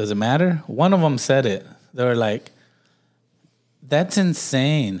 does it matter? One of them said it. They were like, "That's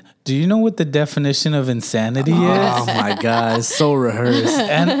insane. Do you know what the definition of insanity is?" Oh my god, it's so rehearsed.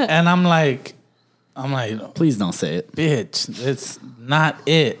 And I'm like, Please don't say it. bitch, it's not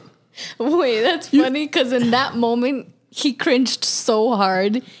it. Wait, that's funny because in that moment, he cringed so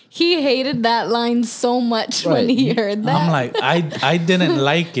hard. He hated that line so much when Right. he heard that. I'm like, I didn't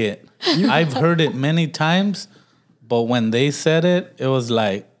like it. I've heard it many times, but when they said it, it was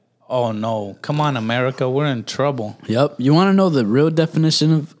like, oh no, come on, America, we're in trouble. Yep. You want to know the real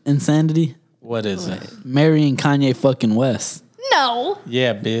definition of insanity? What is it? Marrying Kanye fucking West. No.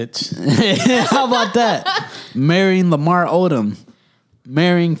 Yeah, bitch. How about that? Marrying Lamar Odom.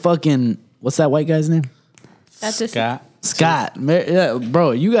 Marrying fucking, what's that white guy's name? That's just Scott. Scott. Yeah,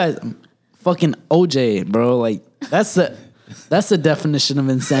 bro, you guys, fucking OJ, bro. Like, that's the definition of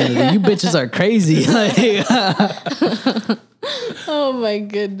insanity. You bitches are crazy. Like, Oh my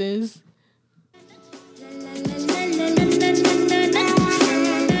goodness.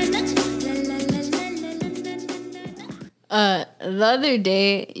 The other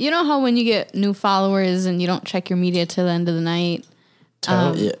day, you know how when you get new followers and you don't check your media till the end of the night?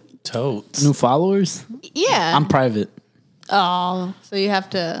 yeah. Totes. New followers? Yeah. I'm private. Oh, so you have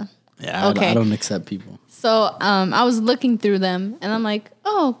to. Yeah, Okay. I don't accept people. So I was looking through them and I'm like,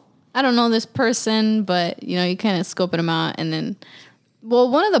 oh, I don't know this person, but you know, you kind of scoping them out. And then, well,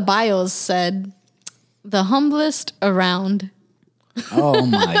 one of the bios said the humblest around, Oh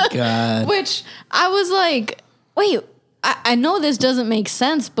my God. which I was like, wait, I know this doesn't make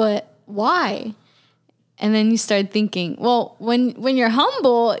sense, but why? And then you start thinking, well, when you're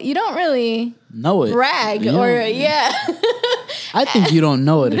humble, you don't really Know it. brag You or don't- yeah. I think you don't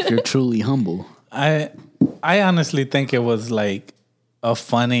know it if you're truly humble. I honestly think it was like a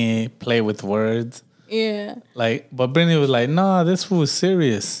funny play with words. Yeah. Like, but Brittany was like, "No, this was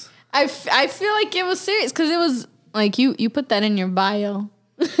serious." I feel like it was serious because it was like you put that in your bio.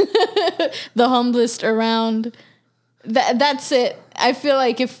 The humblest around. That's it. I feel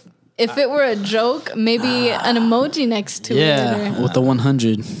like if it were a joke, maybe an emoji next to it. Yeah, with the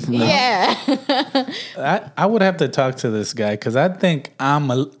 100. Like, Yeah. I would have to talk to this guy because I think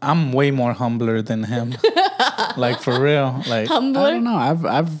I'm way more humbler than him. Like for real. Like I Humbler. don't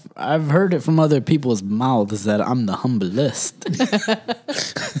know. I've heard it from other people's mouths that I'm the humblest.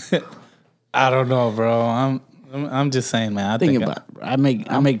 I don't know, bro. I'm just saying, man. I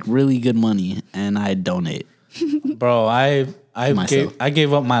make really good money and I donate. bro. Myself. I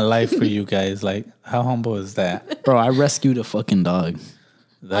gave up my life for you guys. Like, how humble is that? Bro, I rescued a fucking dog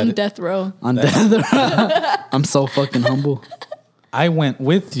On death row. on death row. I'm so fucking humble. I went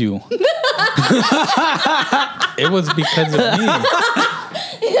with you. It was because of me,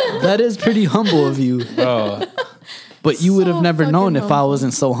 That is pretty humble of you. bro. But you would have So never known fucking if I humble.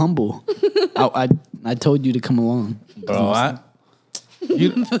 wasn't so humble. I told you to come along. Bro,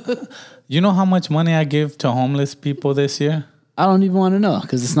 you know how much money I give to homeless people this year? I don't even want to know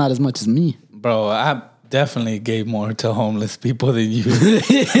because it's not as much as me. Bro, I definitely gave more to homeless people than you.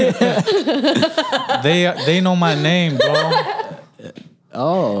 They know my name, bro.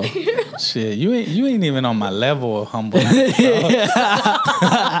 Oh, Shit, you ain't even on my level of humbleness, bro.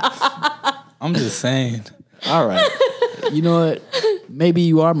 I'm just saying. all right. You know what? Maybe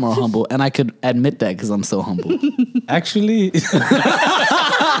you are more humble, and I could admit that because I'm so humble. Actually,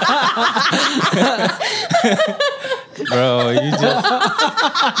 bro,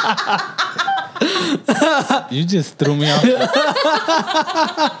 you just threw me off.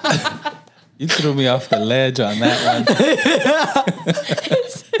 You threw me off the ledge on that one.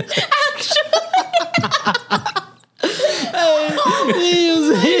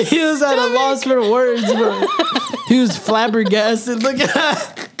 He was at a loss for words, bro. He was flabbergasted. Look at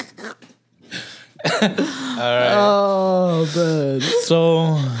that. All right. Oh, man.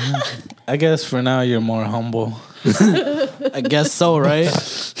 So, I guess for now you're more humble. I guess so, right?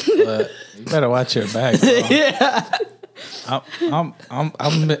 But you better watch your back, bro. Yeah.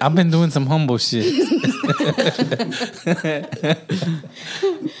 I've been doing some humble shit.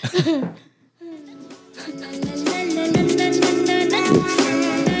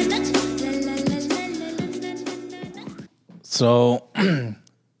 So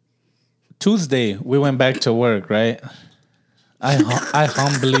Tuesday we went back to work, right? I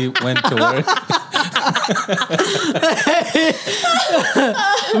humbly went to work.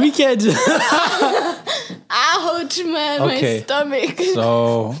 We can't just. Ouch, man. Okay. My stomach.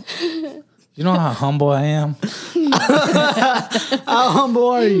 So you know how humble I am, How humble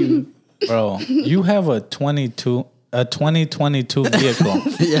are you? bro. You have a 2022 vehicle.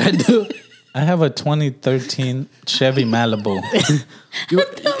 Yeah, I do. I have a 2013 Chevy Malibu.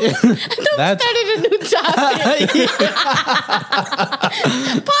 That's Started a new topic.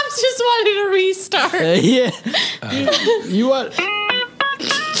 Pops just wanted to restart. Yeah. You what?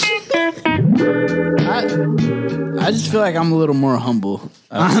 I just feel like I'm a little more humble,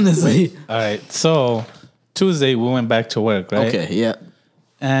 honestly. all right. So Tuesday we went back to work, right? Okay, yeah.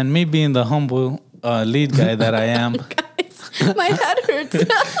 And me being the humble lead guy that I am, Guys, my head hurts.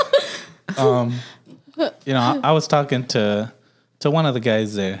 you know, I was talking to one of the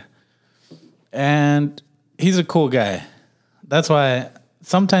guys there, and he's a cool guy. That's why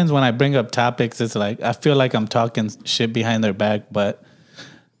sometimes when I bring up topics, it's like I feel like I'm talking shit behind their back, but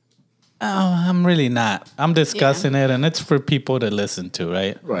I'm really not. I'm discussing it, and it's for people to listen to,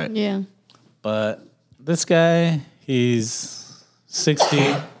 right? Right. Yeah. But this guy, he's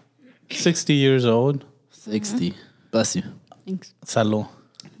 60 years old. 60. Bless you. Thanks. Salud.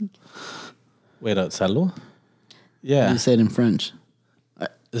 Wait up, salud? Yeah. You said in French.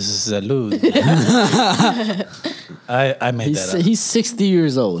 Salud. I made that up. He's 60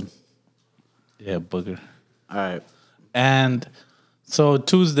 years old. Yeah, booger. All right. And so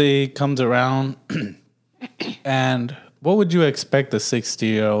Tuesday comes around, and what would you expect a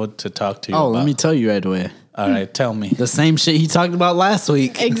 60-year-old to talk to you Oh, about? let me tell you right away. All right, tell me. The same shit he talked about last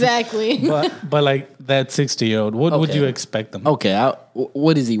week. Exactly. But like that 60-year-old, what would Okay. you expect them? Okay,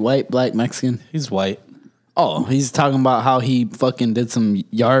 what is he? White, black, Mexican? He's white. Oh, he's talking about how he fucking did some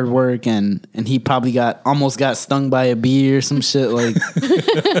yard work and he probably almost got stung by a bee or some shit like.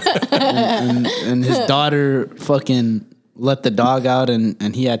 and his daughter fucking let the dog out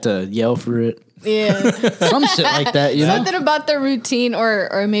and he had to yell for it. Yeah. Some shit like that, you know? Something about the routine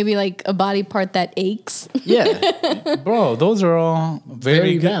or maybe like a body part that aches. Yeah. Bro, those are all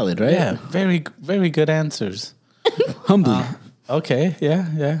Very good, valid, right? Yeah, very, very good answers. Humbly. Okay,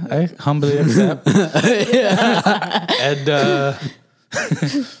 yeah, I humbly accept. And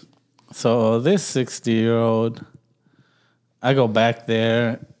so this 60-year-old, I go back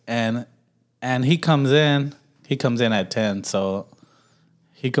there and he comes in. he comes in at 10. So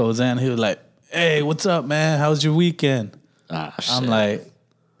he goes in. He was like, "Hey, what's up, man? How's your weekend?" I'm like,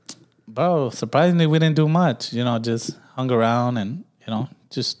 "Bro, surprisingly, we didn't do much. You know, just hung around and, you know,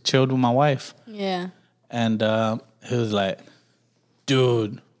 just chilled with my wife." Yeah. And he was like,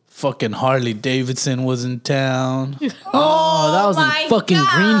 "Dude, fucking Harley Davidson was in town." Oh, that was in fucking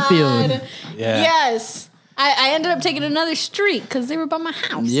Greenfield. Yeah. Yes. I ended up taking another street because they were by my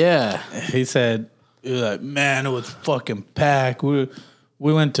house. Yeah. He said, he was like, "Man, it was fucking packed. We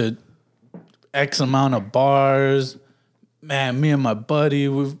went to X amount of bars. Man, me and my buddy,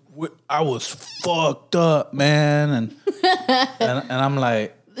 I was fucked up, man." And I'm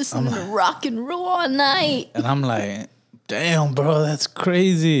like, Listening to rock and roll all night. and I'm like, "Damn, bro, that's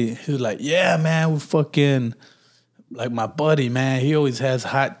crazy." He was like, "Yeah, man, we fucking, like my buddy, man, he always has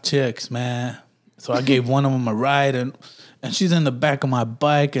hot chicks, man. So I gave one of them a ride, and she's in the back of my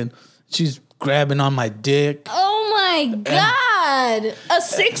bike, and she's grabbing on my dick." Oh my God. A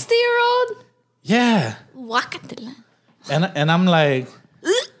 60-year-old? Yeah. Wakatila. And I'm like,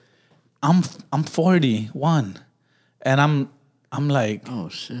 I'm 41, and I'm like, Oh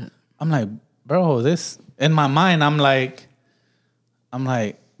shit. bro, this in my mind, I'm like,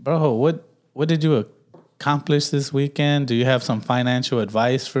 bro, what did you accomplish this weekend? Do you have some financial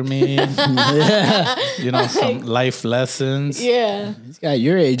advice for me? You know, some life lessons. Yeah. He's got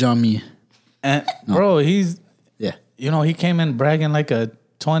your age on me. And bro, he's, Yeah. you know, he came in bragging like a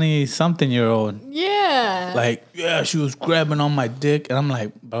 20-something-year-old. Yeah. Like, yeah, she was grabbing on my dick, and I'm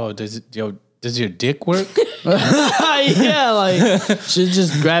like, bro, does your dick work? Yeah, like she's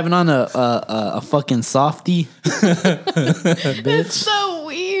just grabbing on a fucking softie. It's so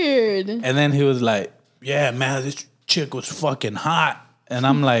weird. And then he was like, "Yeah, man, this chick was fucking hot." And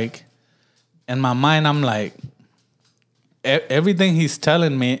I'm like, in my mind, I'm like, everything he's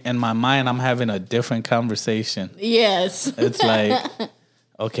telling me, in my mind, I'm having a different conversation. Yes. It's like,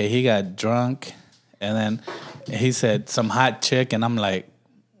 okay, he got drunk, and then he said some hot chick, and I'm like,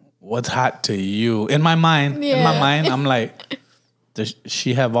 what's hot to you? In my mind, I'm like, does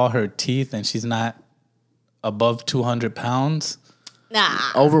she have all her teeth and she's not above 200 pounds? Nah.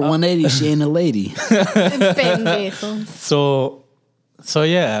 Over 180, she ain't a lady. Pendejos. So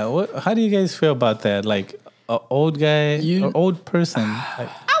yeah, how do you guys feel about that? Like, an old guy, or old person? Like,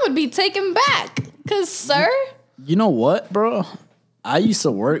 I would be taken back. Because, sir, You know what, bro? I used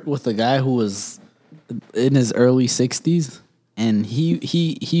to work with a guy who was in his early 60s, and he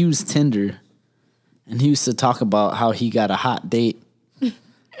used Tinder, and he used to talk about how he got a hot date.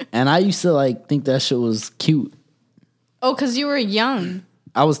 And I used to like think that shit was cute. oh, because you were young.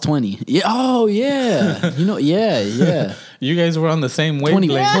 I was 20. Yeah. Oh yeah. You know. Yeah. you guys were on the same 20,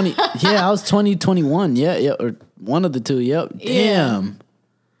 wavelength. 20. Yeah, I was 20, 21. Yeah. Or one of the two. Yep. Damn.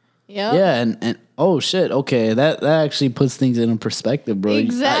 Yep. Yeah. And oh shit. Okay. That actually puts things in perspective, bro.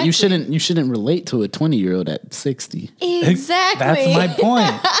 Exactly. You shouldn't relate to a 20-year-old at 60. Exactly. That's my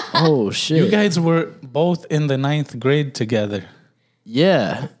point. Oh shit. You guys were both in the 9th grade together.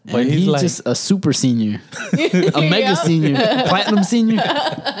 Yeah. But And he's like- just a super senior, a mega senior, platinum senior.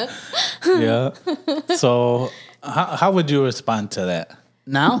 Yeah. So how would you respond to that?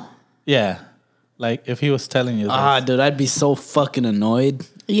 Now, Yeah. Like if he was telling you this. dude, I'd be so fucking annoyed.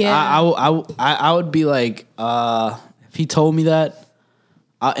 Yeah. I would be like, if he told me that,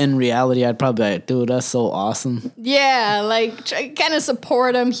 in reality, I'd probably be like, dude, that's so awesome. Yeah, like kind of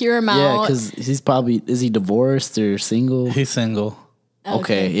support him, hear him Yeah, out. because is he divorced or single? He's single.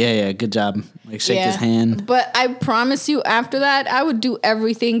 Okay, yeah, good job. Like shake his hand. But I promise you, after that, I would do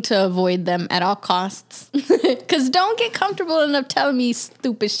everything to avoid them at all costs. Because don't get comfortable enough telling me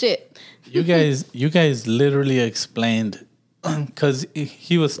stupid shit. You guys literally explained, because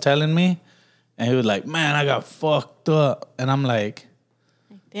he was telling me, and he was like, "Man, I got fucked up," and I'm like,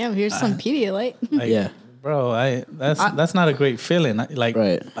 Damn, here's some Pedialyte. Yeah. bro, that's not a great feeling. Like,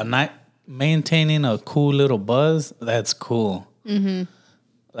 Right. a night maintaining a cool little buzz, that's cool. Mm-hmm.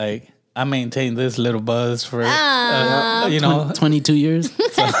 Like, I maintained this little buzz for, you know, 22 years.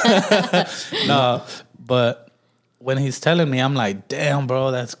 no, but when he's telling me, I'm like, damn,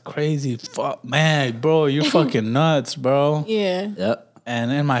 bro, that's crazy. Fuck, man, bro, you're fucking nuts, bro. Yeah. Yep.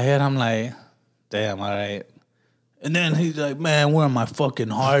 And in my head, I'm like, damn, all right. And then he's like, man, we're on my fucking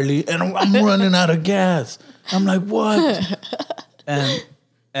Harley, and I'm running out of gas. I'm like, what?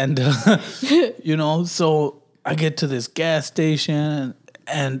 and you know, so I get to this gas station,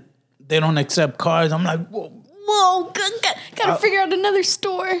 and they don't accept cards. I'm like, whoa, Gotta figure out another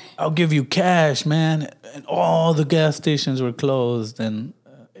store. I'll give you cash, man. And all the gas stations were closed, and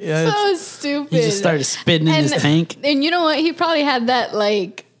yeah, So stupid. He just started spitting in his tank. And you know what? He probably had that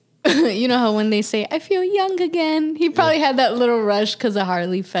like You know how when they say, I feel young again, he probably had that little rush because of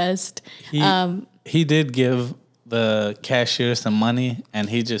Harley Fest. He did give the cashier some money, and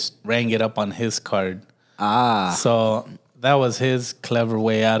he just rang it up on his card. So that was his clever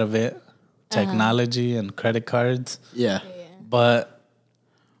way out of it. Technology and credit cards. Yeah. But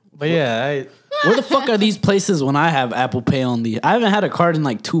yeah, Where the fuck are these places when I have Apple Pay on the? I haven't had a card in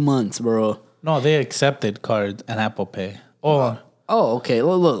like 2 months, bro. no, they accepted cards and Apple Pay. Or Oh, okay.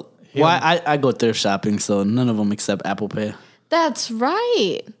 Well, look. Why I go thrift shopping, so none of them accept Apple Pay. That's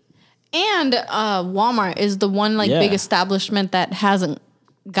right. And Walmart is the one big establishment that hasn't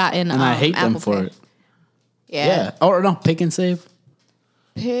gotten And I hate them Apple for Pay. it. Yeah. Yeah. Or no, Pick and Save.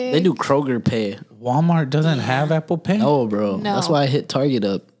 They do Kroger Pay. Walmart doesn't have Apple Pay? Oh, bro. No. That's why I hit Target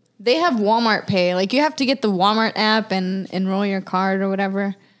up. They have Walmart Pay. Like, you have to get the Walmart app and enroll your card or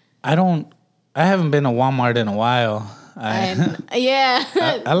whatever. I haven't been to Walmart in a while. Yeah.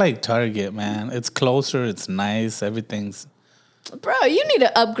 I like Target, man. It's closer, it's nice, everything's Bro, you need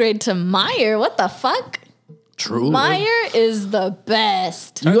to upgrade to Meijer. What the fuck? True. Meijer is the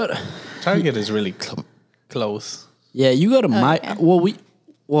best. You got Target is really close. Yeah, you go to yeah.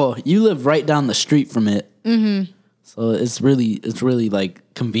 Well, you live right down the street from it. Mm-hmm. So it's really like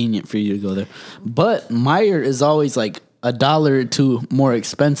convenient for you to go there. But Meijer is always like $1 or $2 more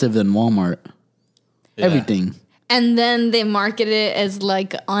expensive than Walmart. Yeah. Everything. And then they market it as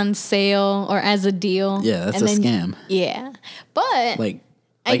like on sale or as a deal. Yeah, that's and a then, scam. Yeah. But Like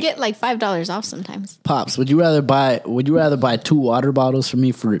I get like $5 off sometimes. Pops, would you rather buy 2 water bottles for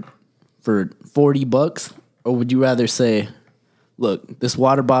me for $40, or would you rather say, look, this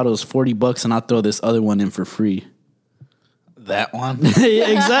water bottle is $40 and I'll throw this other one in for free? That one? Yeah,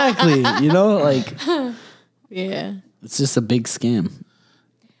 exactly. You know, like Yeah. it's just a big scam.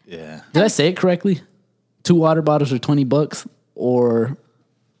 Yeah. Did I say it correctly? 2 water bottles are $20, or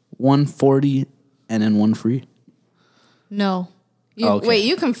 140 and then one free. No. Okay. Wait,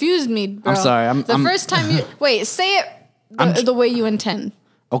 you confused me, bro. I'm sorry, I'm- first time you... Wait, say it the way you intend.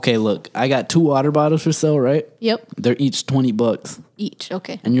 Okay, look, I got 2 water bottles for sale, right? Yep. They're each $20, Each.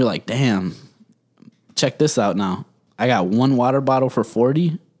 Okay. and you're like, damn. Check this out now. I got 1 water bottle for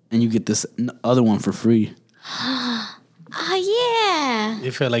 $40, and you get this other one for free. Yeah.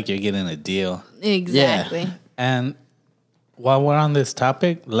 You feel like you're getting a deal. Exactly. And while we're on this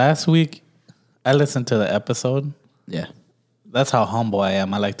topic, last week I listened to the episode. Yeah. That's how humble I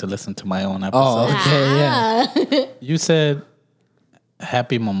am. I like to listen to my own Oh, episode. okay, yeah. You said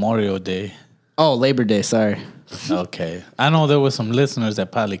Happy Memorial Day. Oh, Labor Day. Sorry. Okay. I know there were some listeners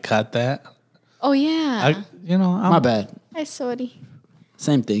that probably caught that. Oh, yeah. My bad. Hi, sorry.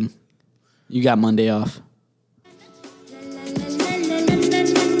 Same thing. You got Monday off.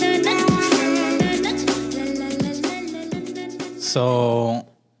 So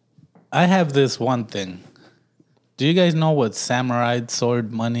I have this one thing. Do you guys know what samurai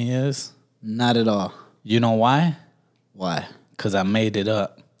sword money is? Not at all. You know why? Why? Because I made it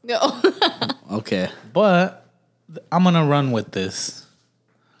up. No. Okay. But I'm going to run with this.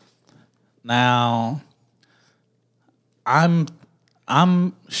 Now, I'm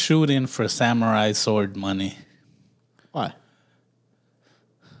shooting for samurai sword money. Why?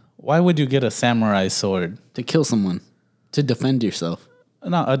 Why would you get a samurai sword? To kill someone. To defend yourself.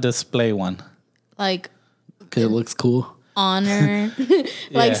 Not a display one. Like Because it looks cool. honor. Yeah.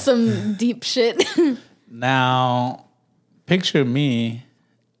 Like some deep shit. Now, picture me,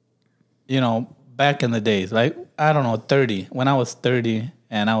 back in the days, like, I don't know, 30. When I was 30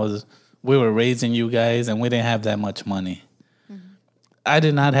 and we were raising you guys and we didn't have that much money. Mm-hmm. I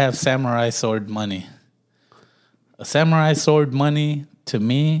did not have samurai sword money. A samurai sword money to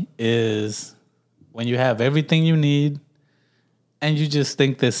me is when you have everything you need and you just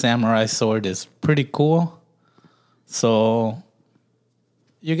think this samurai sword is pretty cool. So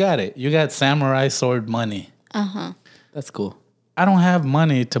you got it. You got samurai sword money. That's cool. I don't have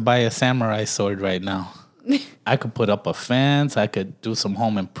money to buy a samurai sword right now. I could put up a fence. I could do some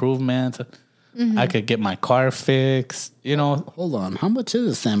home improvements. Mm-hmm. I could get my car fixed. Hold on. How much is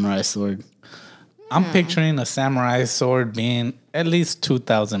a samurai sword? I'm picturing a samurai sword being at least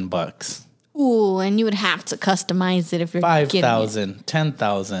 $2,000. Ooh, and you would have to customize it if you're getting it. $5,000,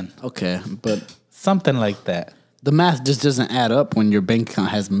 $10,000, Okay, but something like that. the math just doesn't add up when your bank account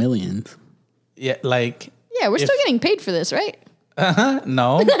has millions. Yeah, like Yeah, we're still getting paid for this, right?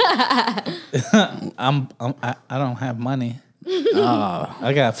 no, I don't have money.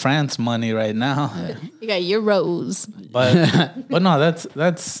 I got France money right now. You got euros. But no,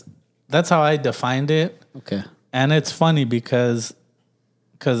 that's how I defined it. Okay. And it's funny because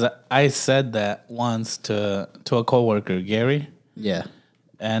I said that once to a coworker, Gary, Yeah.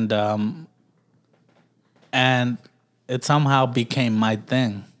 and it somehow became my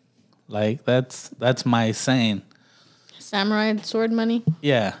thing. Like that's my saying. Samurai sword money.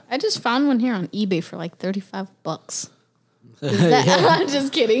 Yeah. I just found one here on eBay for like $35. Is that, I'm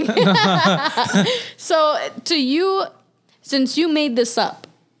just kidding. So to you, since you made this up,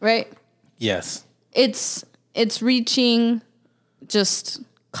 right? Yes. It's reaching just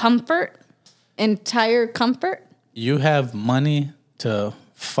comfort, entire comfort. You have money to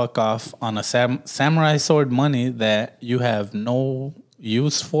fuck off on a samurai sword money that you have no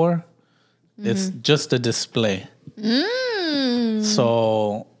use for. It's just a display.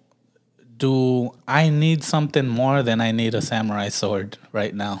 So do I need something more than I need a samurai sword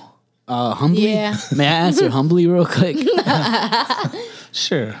right now? Humbly? Yeah. May I answer humbly real quick?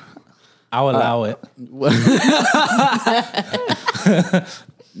 Sure. I'll allow it.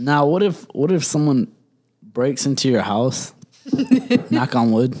 Now, what if someone breaks into your house, knock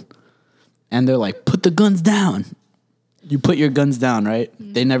on wood, and they're like, put the guns down. You put your guns down, right?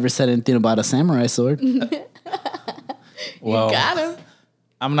 They never said anything about a samurai sword. Well, Got him.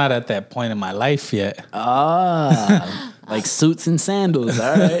 I'm not at that point in my life yet. Like suits and sandals,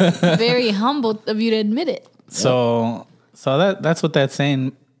 all right? Very humble of you to admit it. So that's what that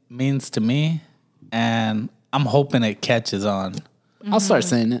saying means to me, and I'm hoping it catches on. I'll start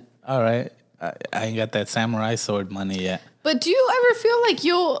saying it. All right, I ain't got that samurai sword money yet. But do you ever feel like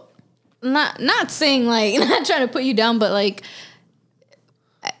you'll not saying like not trying to put you down, but like,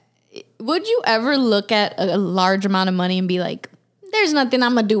 would you ever look at a large amount of money and be like, "There's nothing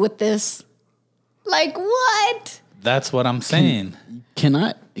I'm gonna do with this"? Like what? That's what I'm saying. Can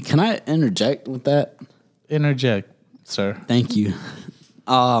I interject with that? Interject, sir. Thank you.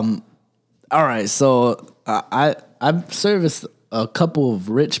 All right, so I've serviced a couple of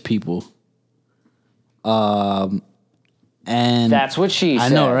rich people. And That's what she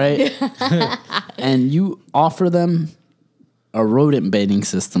said. I know, right? And you offer them a rodent baiting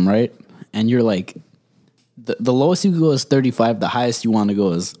system, right? And you're like, the lowest you can go is 35. The highest you want to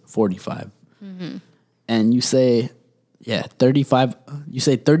go is 45. And you say, yeah, 35. You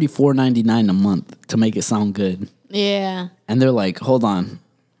say $34.99 a month to make it sound good. Yeah. And they're like, hold on,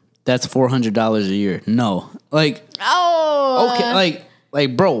 that's $400 a year. No, like, Oh. okay,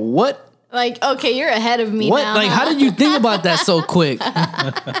 like, bro, what? Like okay, you're ahead of me What? now. Like, how did you think about that so quick?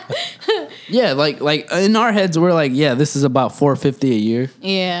 Yeah, like in our heads, we're like, yeah, this is about $450 a year,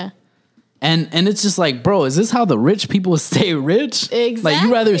 Yeah. and it's just like, bro, is this how the rich people stay rich? Like,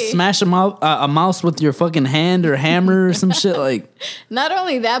 you rather Exactly. smash a mouse with your fucking hand or hammer or some shit, like, Not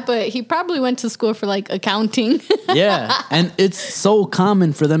only that, but he probably went to school for like accounting. yeah. And it's so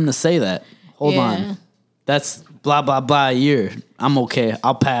common for them to say that. Hold Yeah. on, that's blah blah blah a year. I'm okay.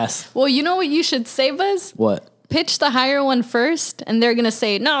 I'll pass. Well, you know what you should say, Buzz? What? Pitch the higher one first, and they're gonna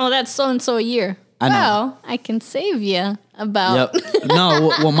say, "No, that's so and so a year." I know. Well, I can save you about. Yep.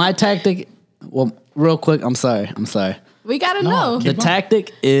 No. Well, my tactic. Well, real quick. I'm sorry. We gotta know. The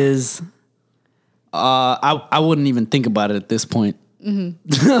tactic is, I wouldn't even think about it at this point.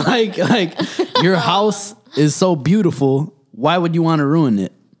 like your house is so beautiful. Why would you want to ruin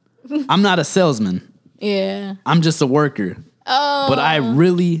it? I'm not a salesman. Yeah. I'm just a worker. Oh. But I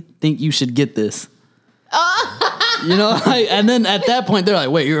really think you should get this. You know, and then at that point they're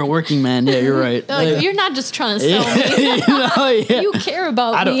like, "Wait, you're a working man? Yeah, you're right. Like, you're not just trying to sell me. You know, yeah. You care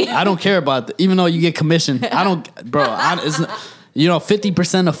about me. I don't care about even though you get commission. I don't, bro. It's not,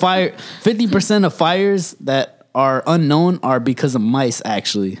 50% of fires that are unknown are because of mice.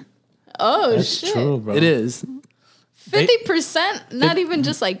 Actually, Oh That's shit. true, bro. it is. 50%? Not even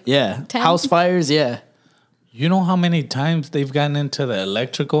just like Yeah, 10? house fires. Yeah, You know how many times they've gotten into the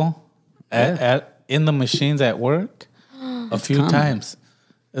electrical in the machines at work? A few common. times.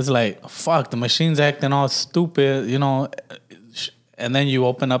 It's like, fuck, the machine's acting all stupid, and then you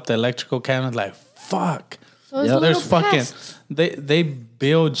open up the electrical cabinet like, fuck. Those Yep. little There's fucking pests. they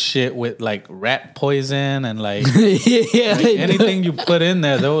build shit with like rat poison and like yeah. they do. anything you put in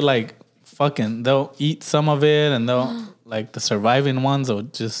there, they'll eat some of it and they'll like the surviving ones will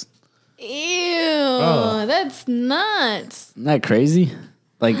just Ew, that's nuts. Isn't that crazy?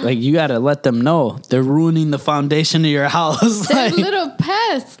 Like you gotta let them know they're ruining the foundation of your house. They're Like, little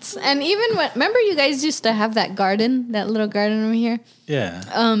pests. And even remember you guys used to have that little garden over here? yeah.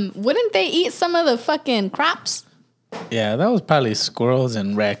 Wouldn't they eat some of the fucking crops? Yeah, that was probably squirrels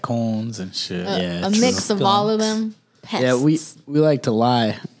and raccoons and shit. Yeah, A true. mix of all of them. Pests. yeah, we like to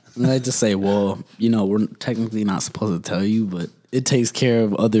lie. We like to say, well, we're technically not supposed to tell you, but it takes care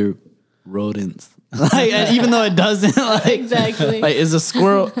of other rodents. Like, and even though it doesn't, like, Exactly. Like, is a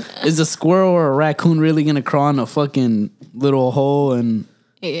squirrel or a raccoon really gonna crawl in a fucking little hole and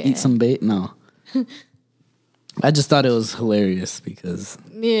eat some bait. No. I just thought it was hilarious because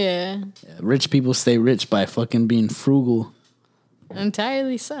rich people stay rich by fucking being frugal.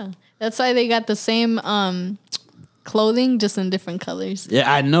 Entirely so. That's why they got the same clothing, just in different colors.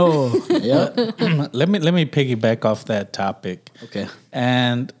 Yeah, I know. Yeah. Let me piggyback off that topic. Okay.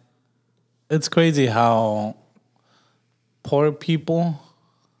 And it's crazy how poor people,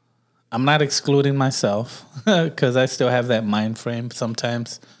 I'm not excluding myself because I still have that mind frame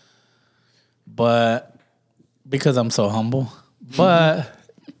sometimes, but because I'm so humble. But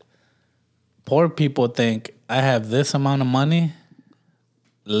poor people think I have this amount of money,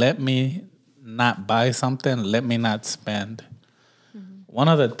 let me not buy something, let me not spend. One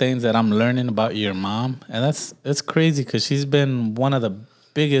of the things that I'm learning about your mom, and it's crazy because she's been one of the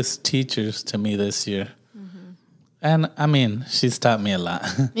biggest teachers to me this year. And I mean, she's taught me a lot.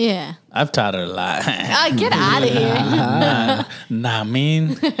 Yeah. I've taught her a lot. Get out of here. Nah,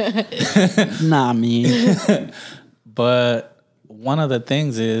 mean. Nah, me. But one of the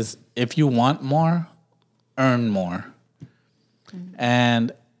things is if you want more, earn more.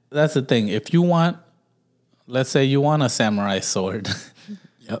 And that's the thing. If you want, let's say you want a samurai sword.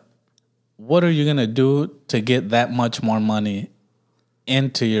 Yep. What are you going to do to get that much more money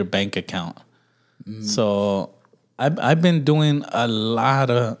into your bank account? So I've been doing a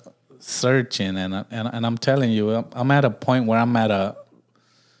lot of searching, and I'm telling you, I'm at a point where I'm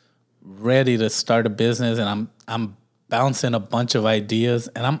ready to start a business, and I'm bouncing a bunch of ideas,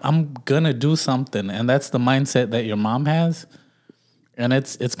 and I'm gonna do something, and that's the mindset that your mom has, and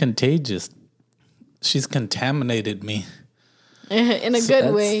it's contagious. She's contaminated me In a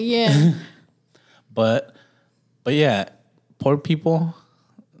good way, yeah. But yeah, poor people,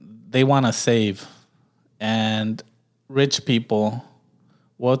 they want to save, and rich people,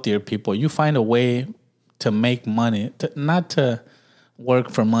 wealthier people, you find a way to make money, not to work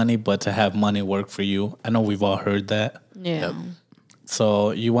for money, but to have money work for you. I know we've all heard that. Yeah.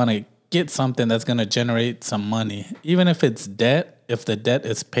 So you want to get something that's going to generate some money, even if it's debt. If the debt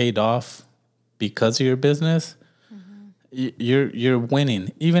is paid off because of your business, you're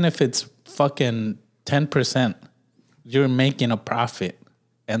winning. Even if it's fucking 10%, you're making a profit,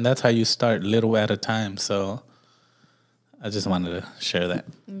 and that's how you start, little at a time. So I just wanted to share that.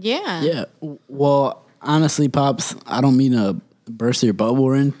 Yeah. Yeah. Well, honestly, Pops, I don't mean to burst your bubble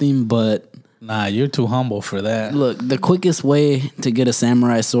or anything, but Nah, you're too humble for that. look, the quickest way to get a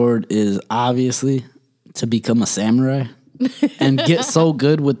samurai sword is obviously to become a samurai and get so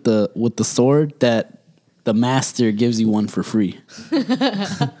good with the sword that the master gives you one for free.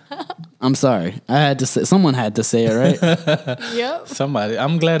 I'm sorry. Someone had to say it, right? Yep. Somebody.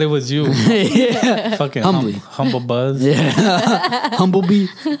 I'm glad it was you. Yeah. Fucking Humbly. humble buzz. Yeah. Humblebee.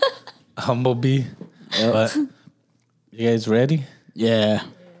 Humblebee. Yep. But you guys ready? Yeah.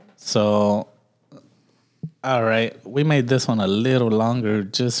 So, all right. We made this one a little longer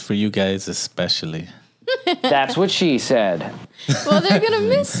just for you guys especially. That's what she said. Well, they're gonna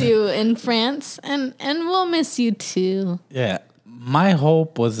miss you in France, and we'll miss you too. Yeah. My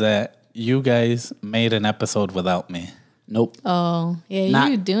hope was that you guys made an episode without me. Nope. Oh, yeah,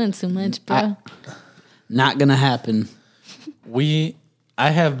 you're doing too much, bro. Not gonna happen. I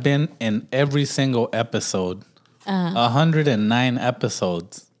have been in every single episode. 109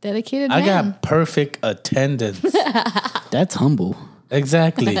 episodes. Dedicated I man. got perfect attendance. That's humble.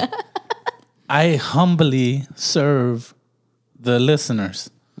 Exactly. I humbly serve the listeners.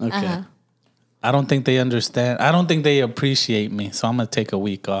 Okay. I don't think they understand. I don't think they appreciate me. So I'm going to take a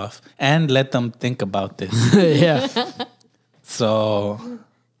week off and let them think about this. Yeah. So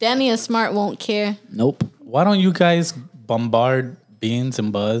Danny is smart, won't care. Nope. why don't you guys bombard Beans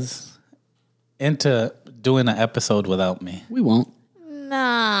and Buzz into doing an episode without me? We won't.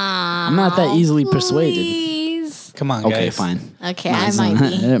 Nah. I'm not that easily persuaded. Please. Come on, guys. Okay, fine. Okay, I might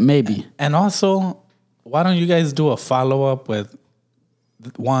be. Maybe. And also, why don't you guys do a follow-up with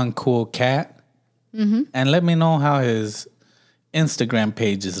one cool cat? Mm-hmm. And let me know how his Instagram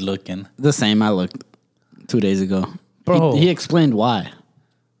page is looking. The same I looked 2 days ago. Bro. He explained why.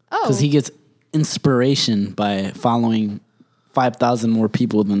 Oh. Because he gets inspiration by following 5,000 more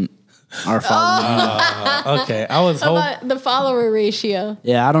people than are following him. Okay, I was How hoping. about the follower ratio?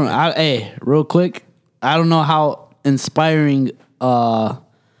 Yeah, hey, real quick, I don't know how inspiring a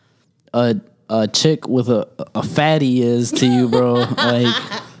chick with a fatty is to you, bro. Like,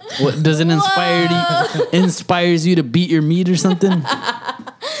 what does it inspires you to beat your meat or something?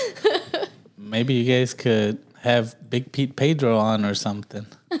 Maybe you guys could have Big Pete Pedro on or something.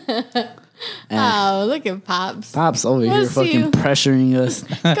 Oh, look at Pops. Pops over here We'll see fucking you. pressuring us.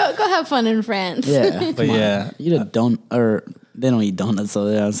 Go have fun in France. Yeah, But yeah, you don't or They don't eat donuts over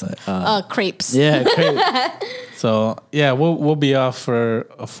there. I was like, Crepes. yeah, great. So yeah, we'll be off for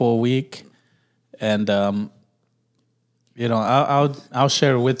a full week, and you know, I'll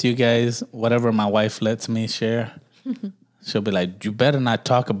share with you guys whatever my wife lets me share. She'll be like, "You better not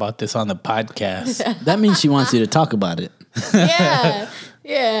talk about this on the podcast." That means she wants you to talk about it. Yeah.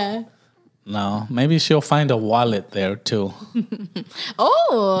 Yeah. No, maybe she'll find a wallet there too.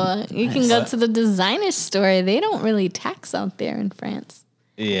 Oh, you can go to the designer store. They don't really tax out there in France.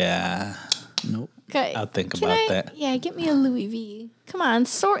 Yeah. Nope. Okay. I'll think Can about that. Yeah, get me a Louis V. Come on,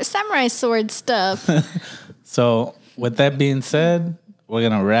 samurai sword stuff. So, with that being said, we're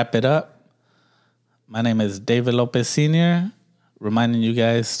going to wrap it up. My name is David Lopez Sr., reminding you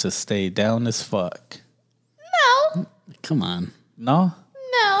guys to stay down as fuck. No, Come on. No?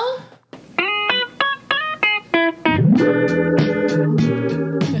 no.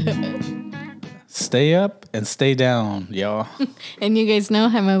 Stay up and stay down, y'all. And you guys know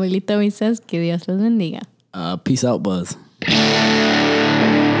how my abuelito always says, que Dios los bendiga. Peace out, Buzz.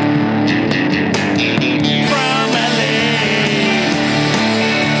 From LA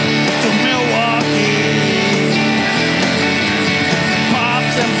to Milwaukee,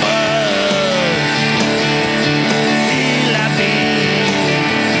 Pops and Buzz,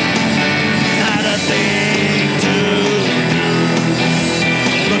 not a thing to do,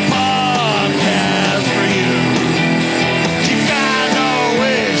 but podcast for you. Chicano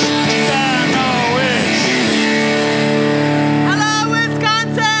wish. Hello,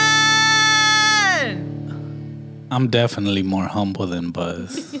 Wisconsin! I'm definitely more humble than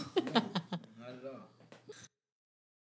Buzz.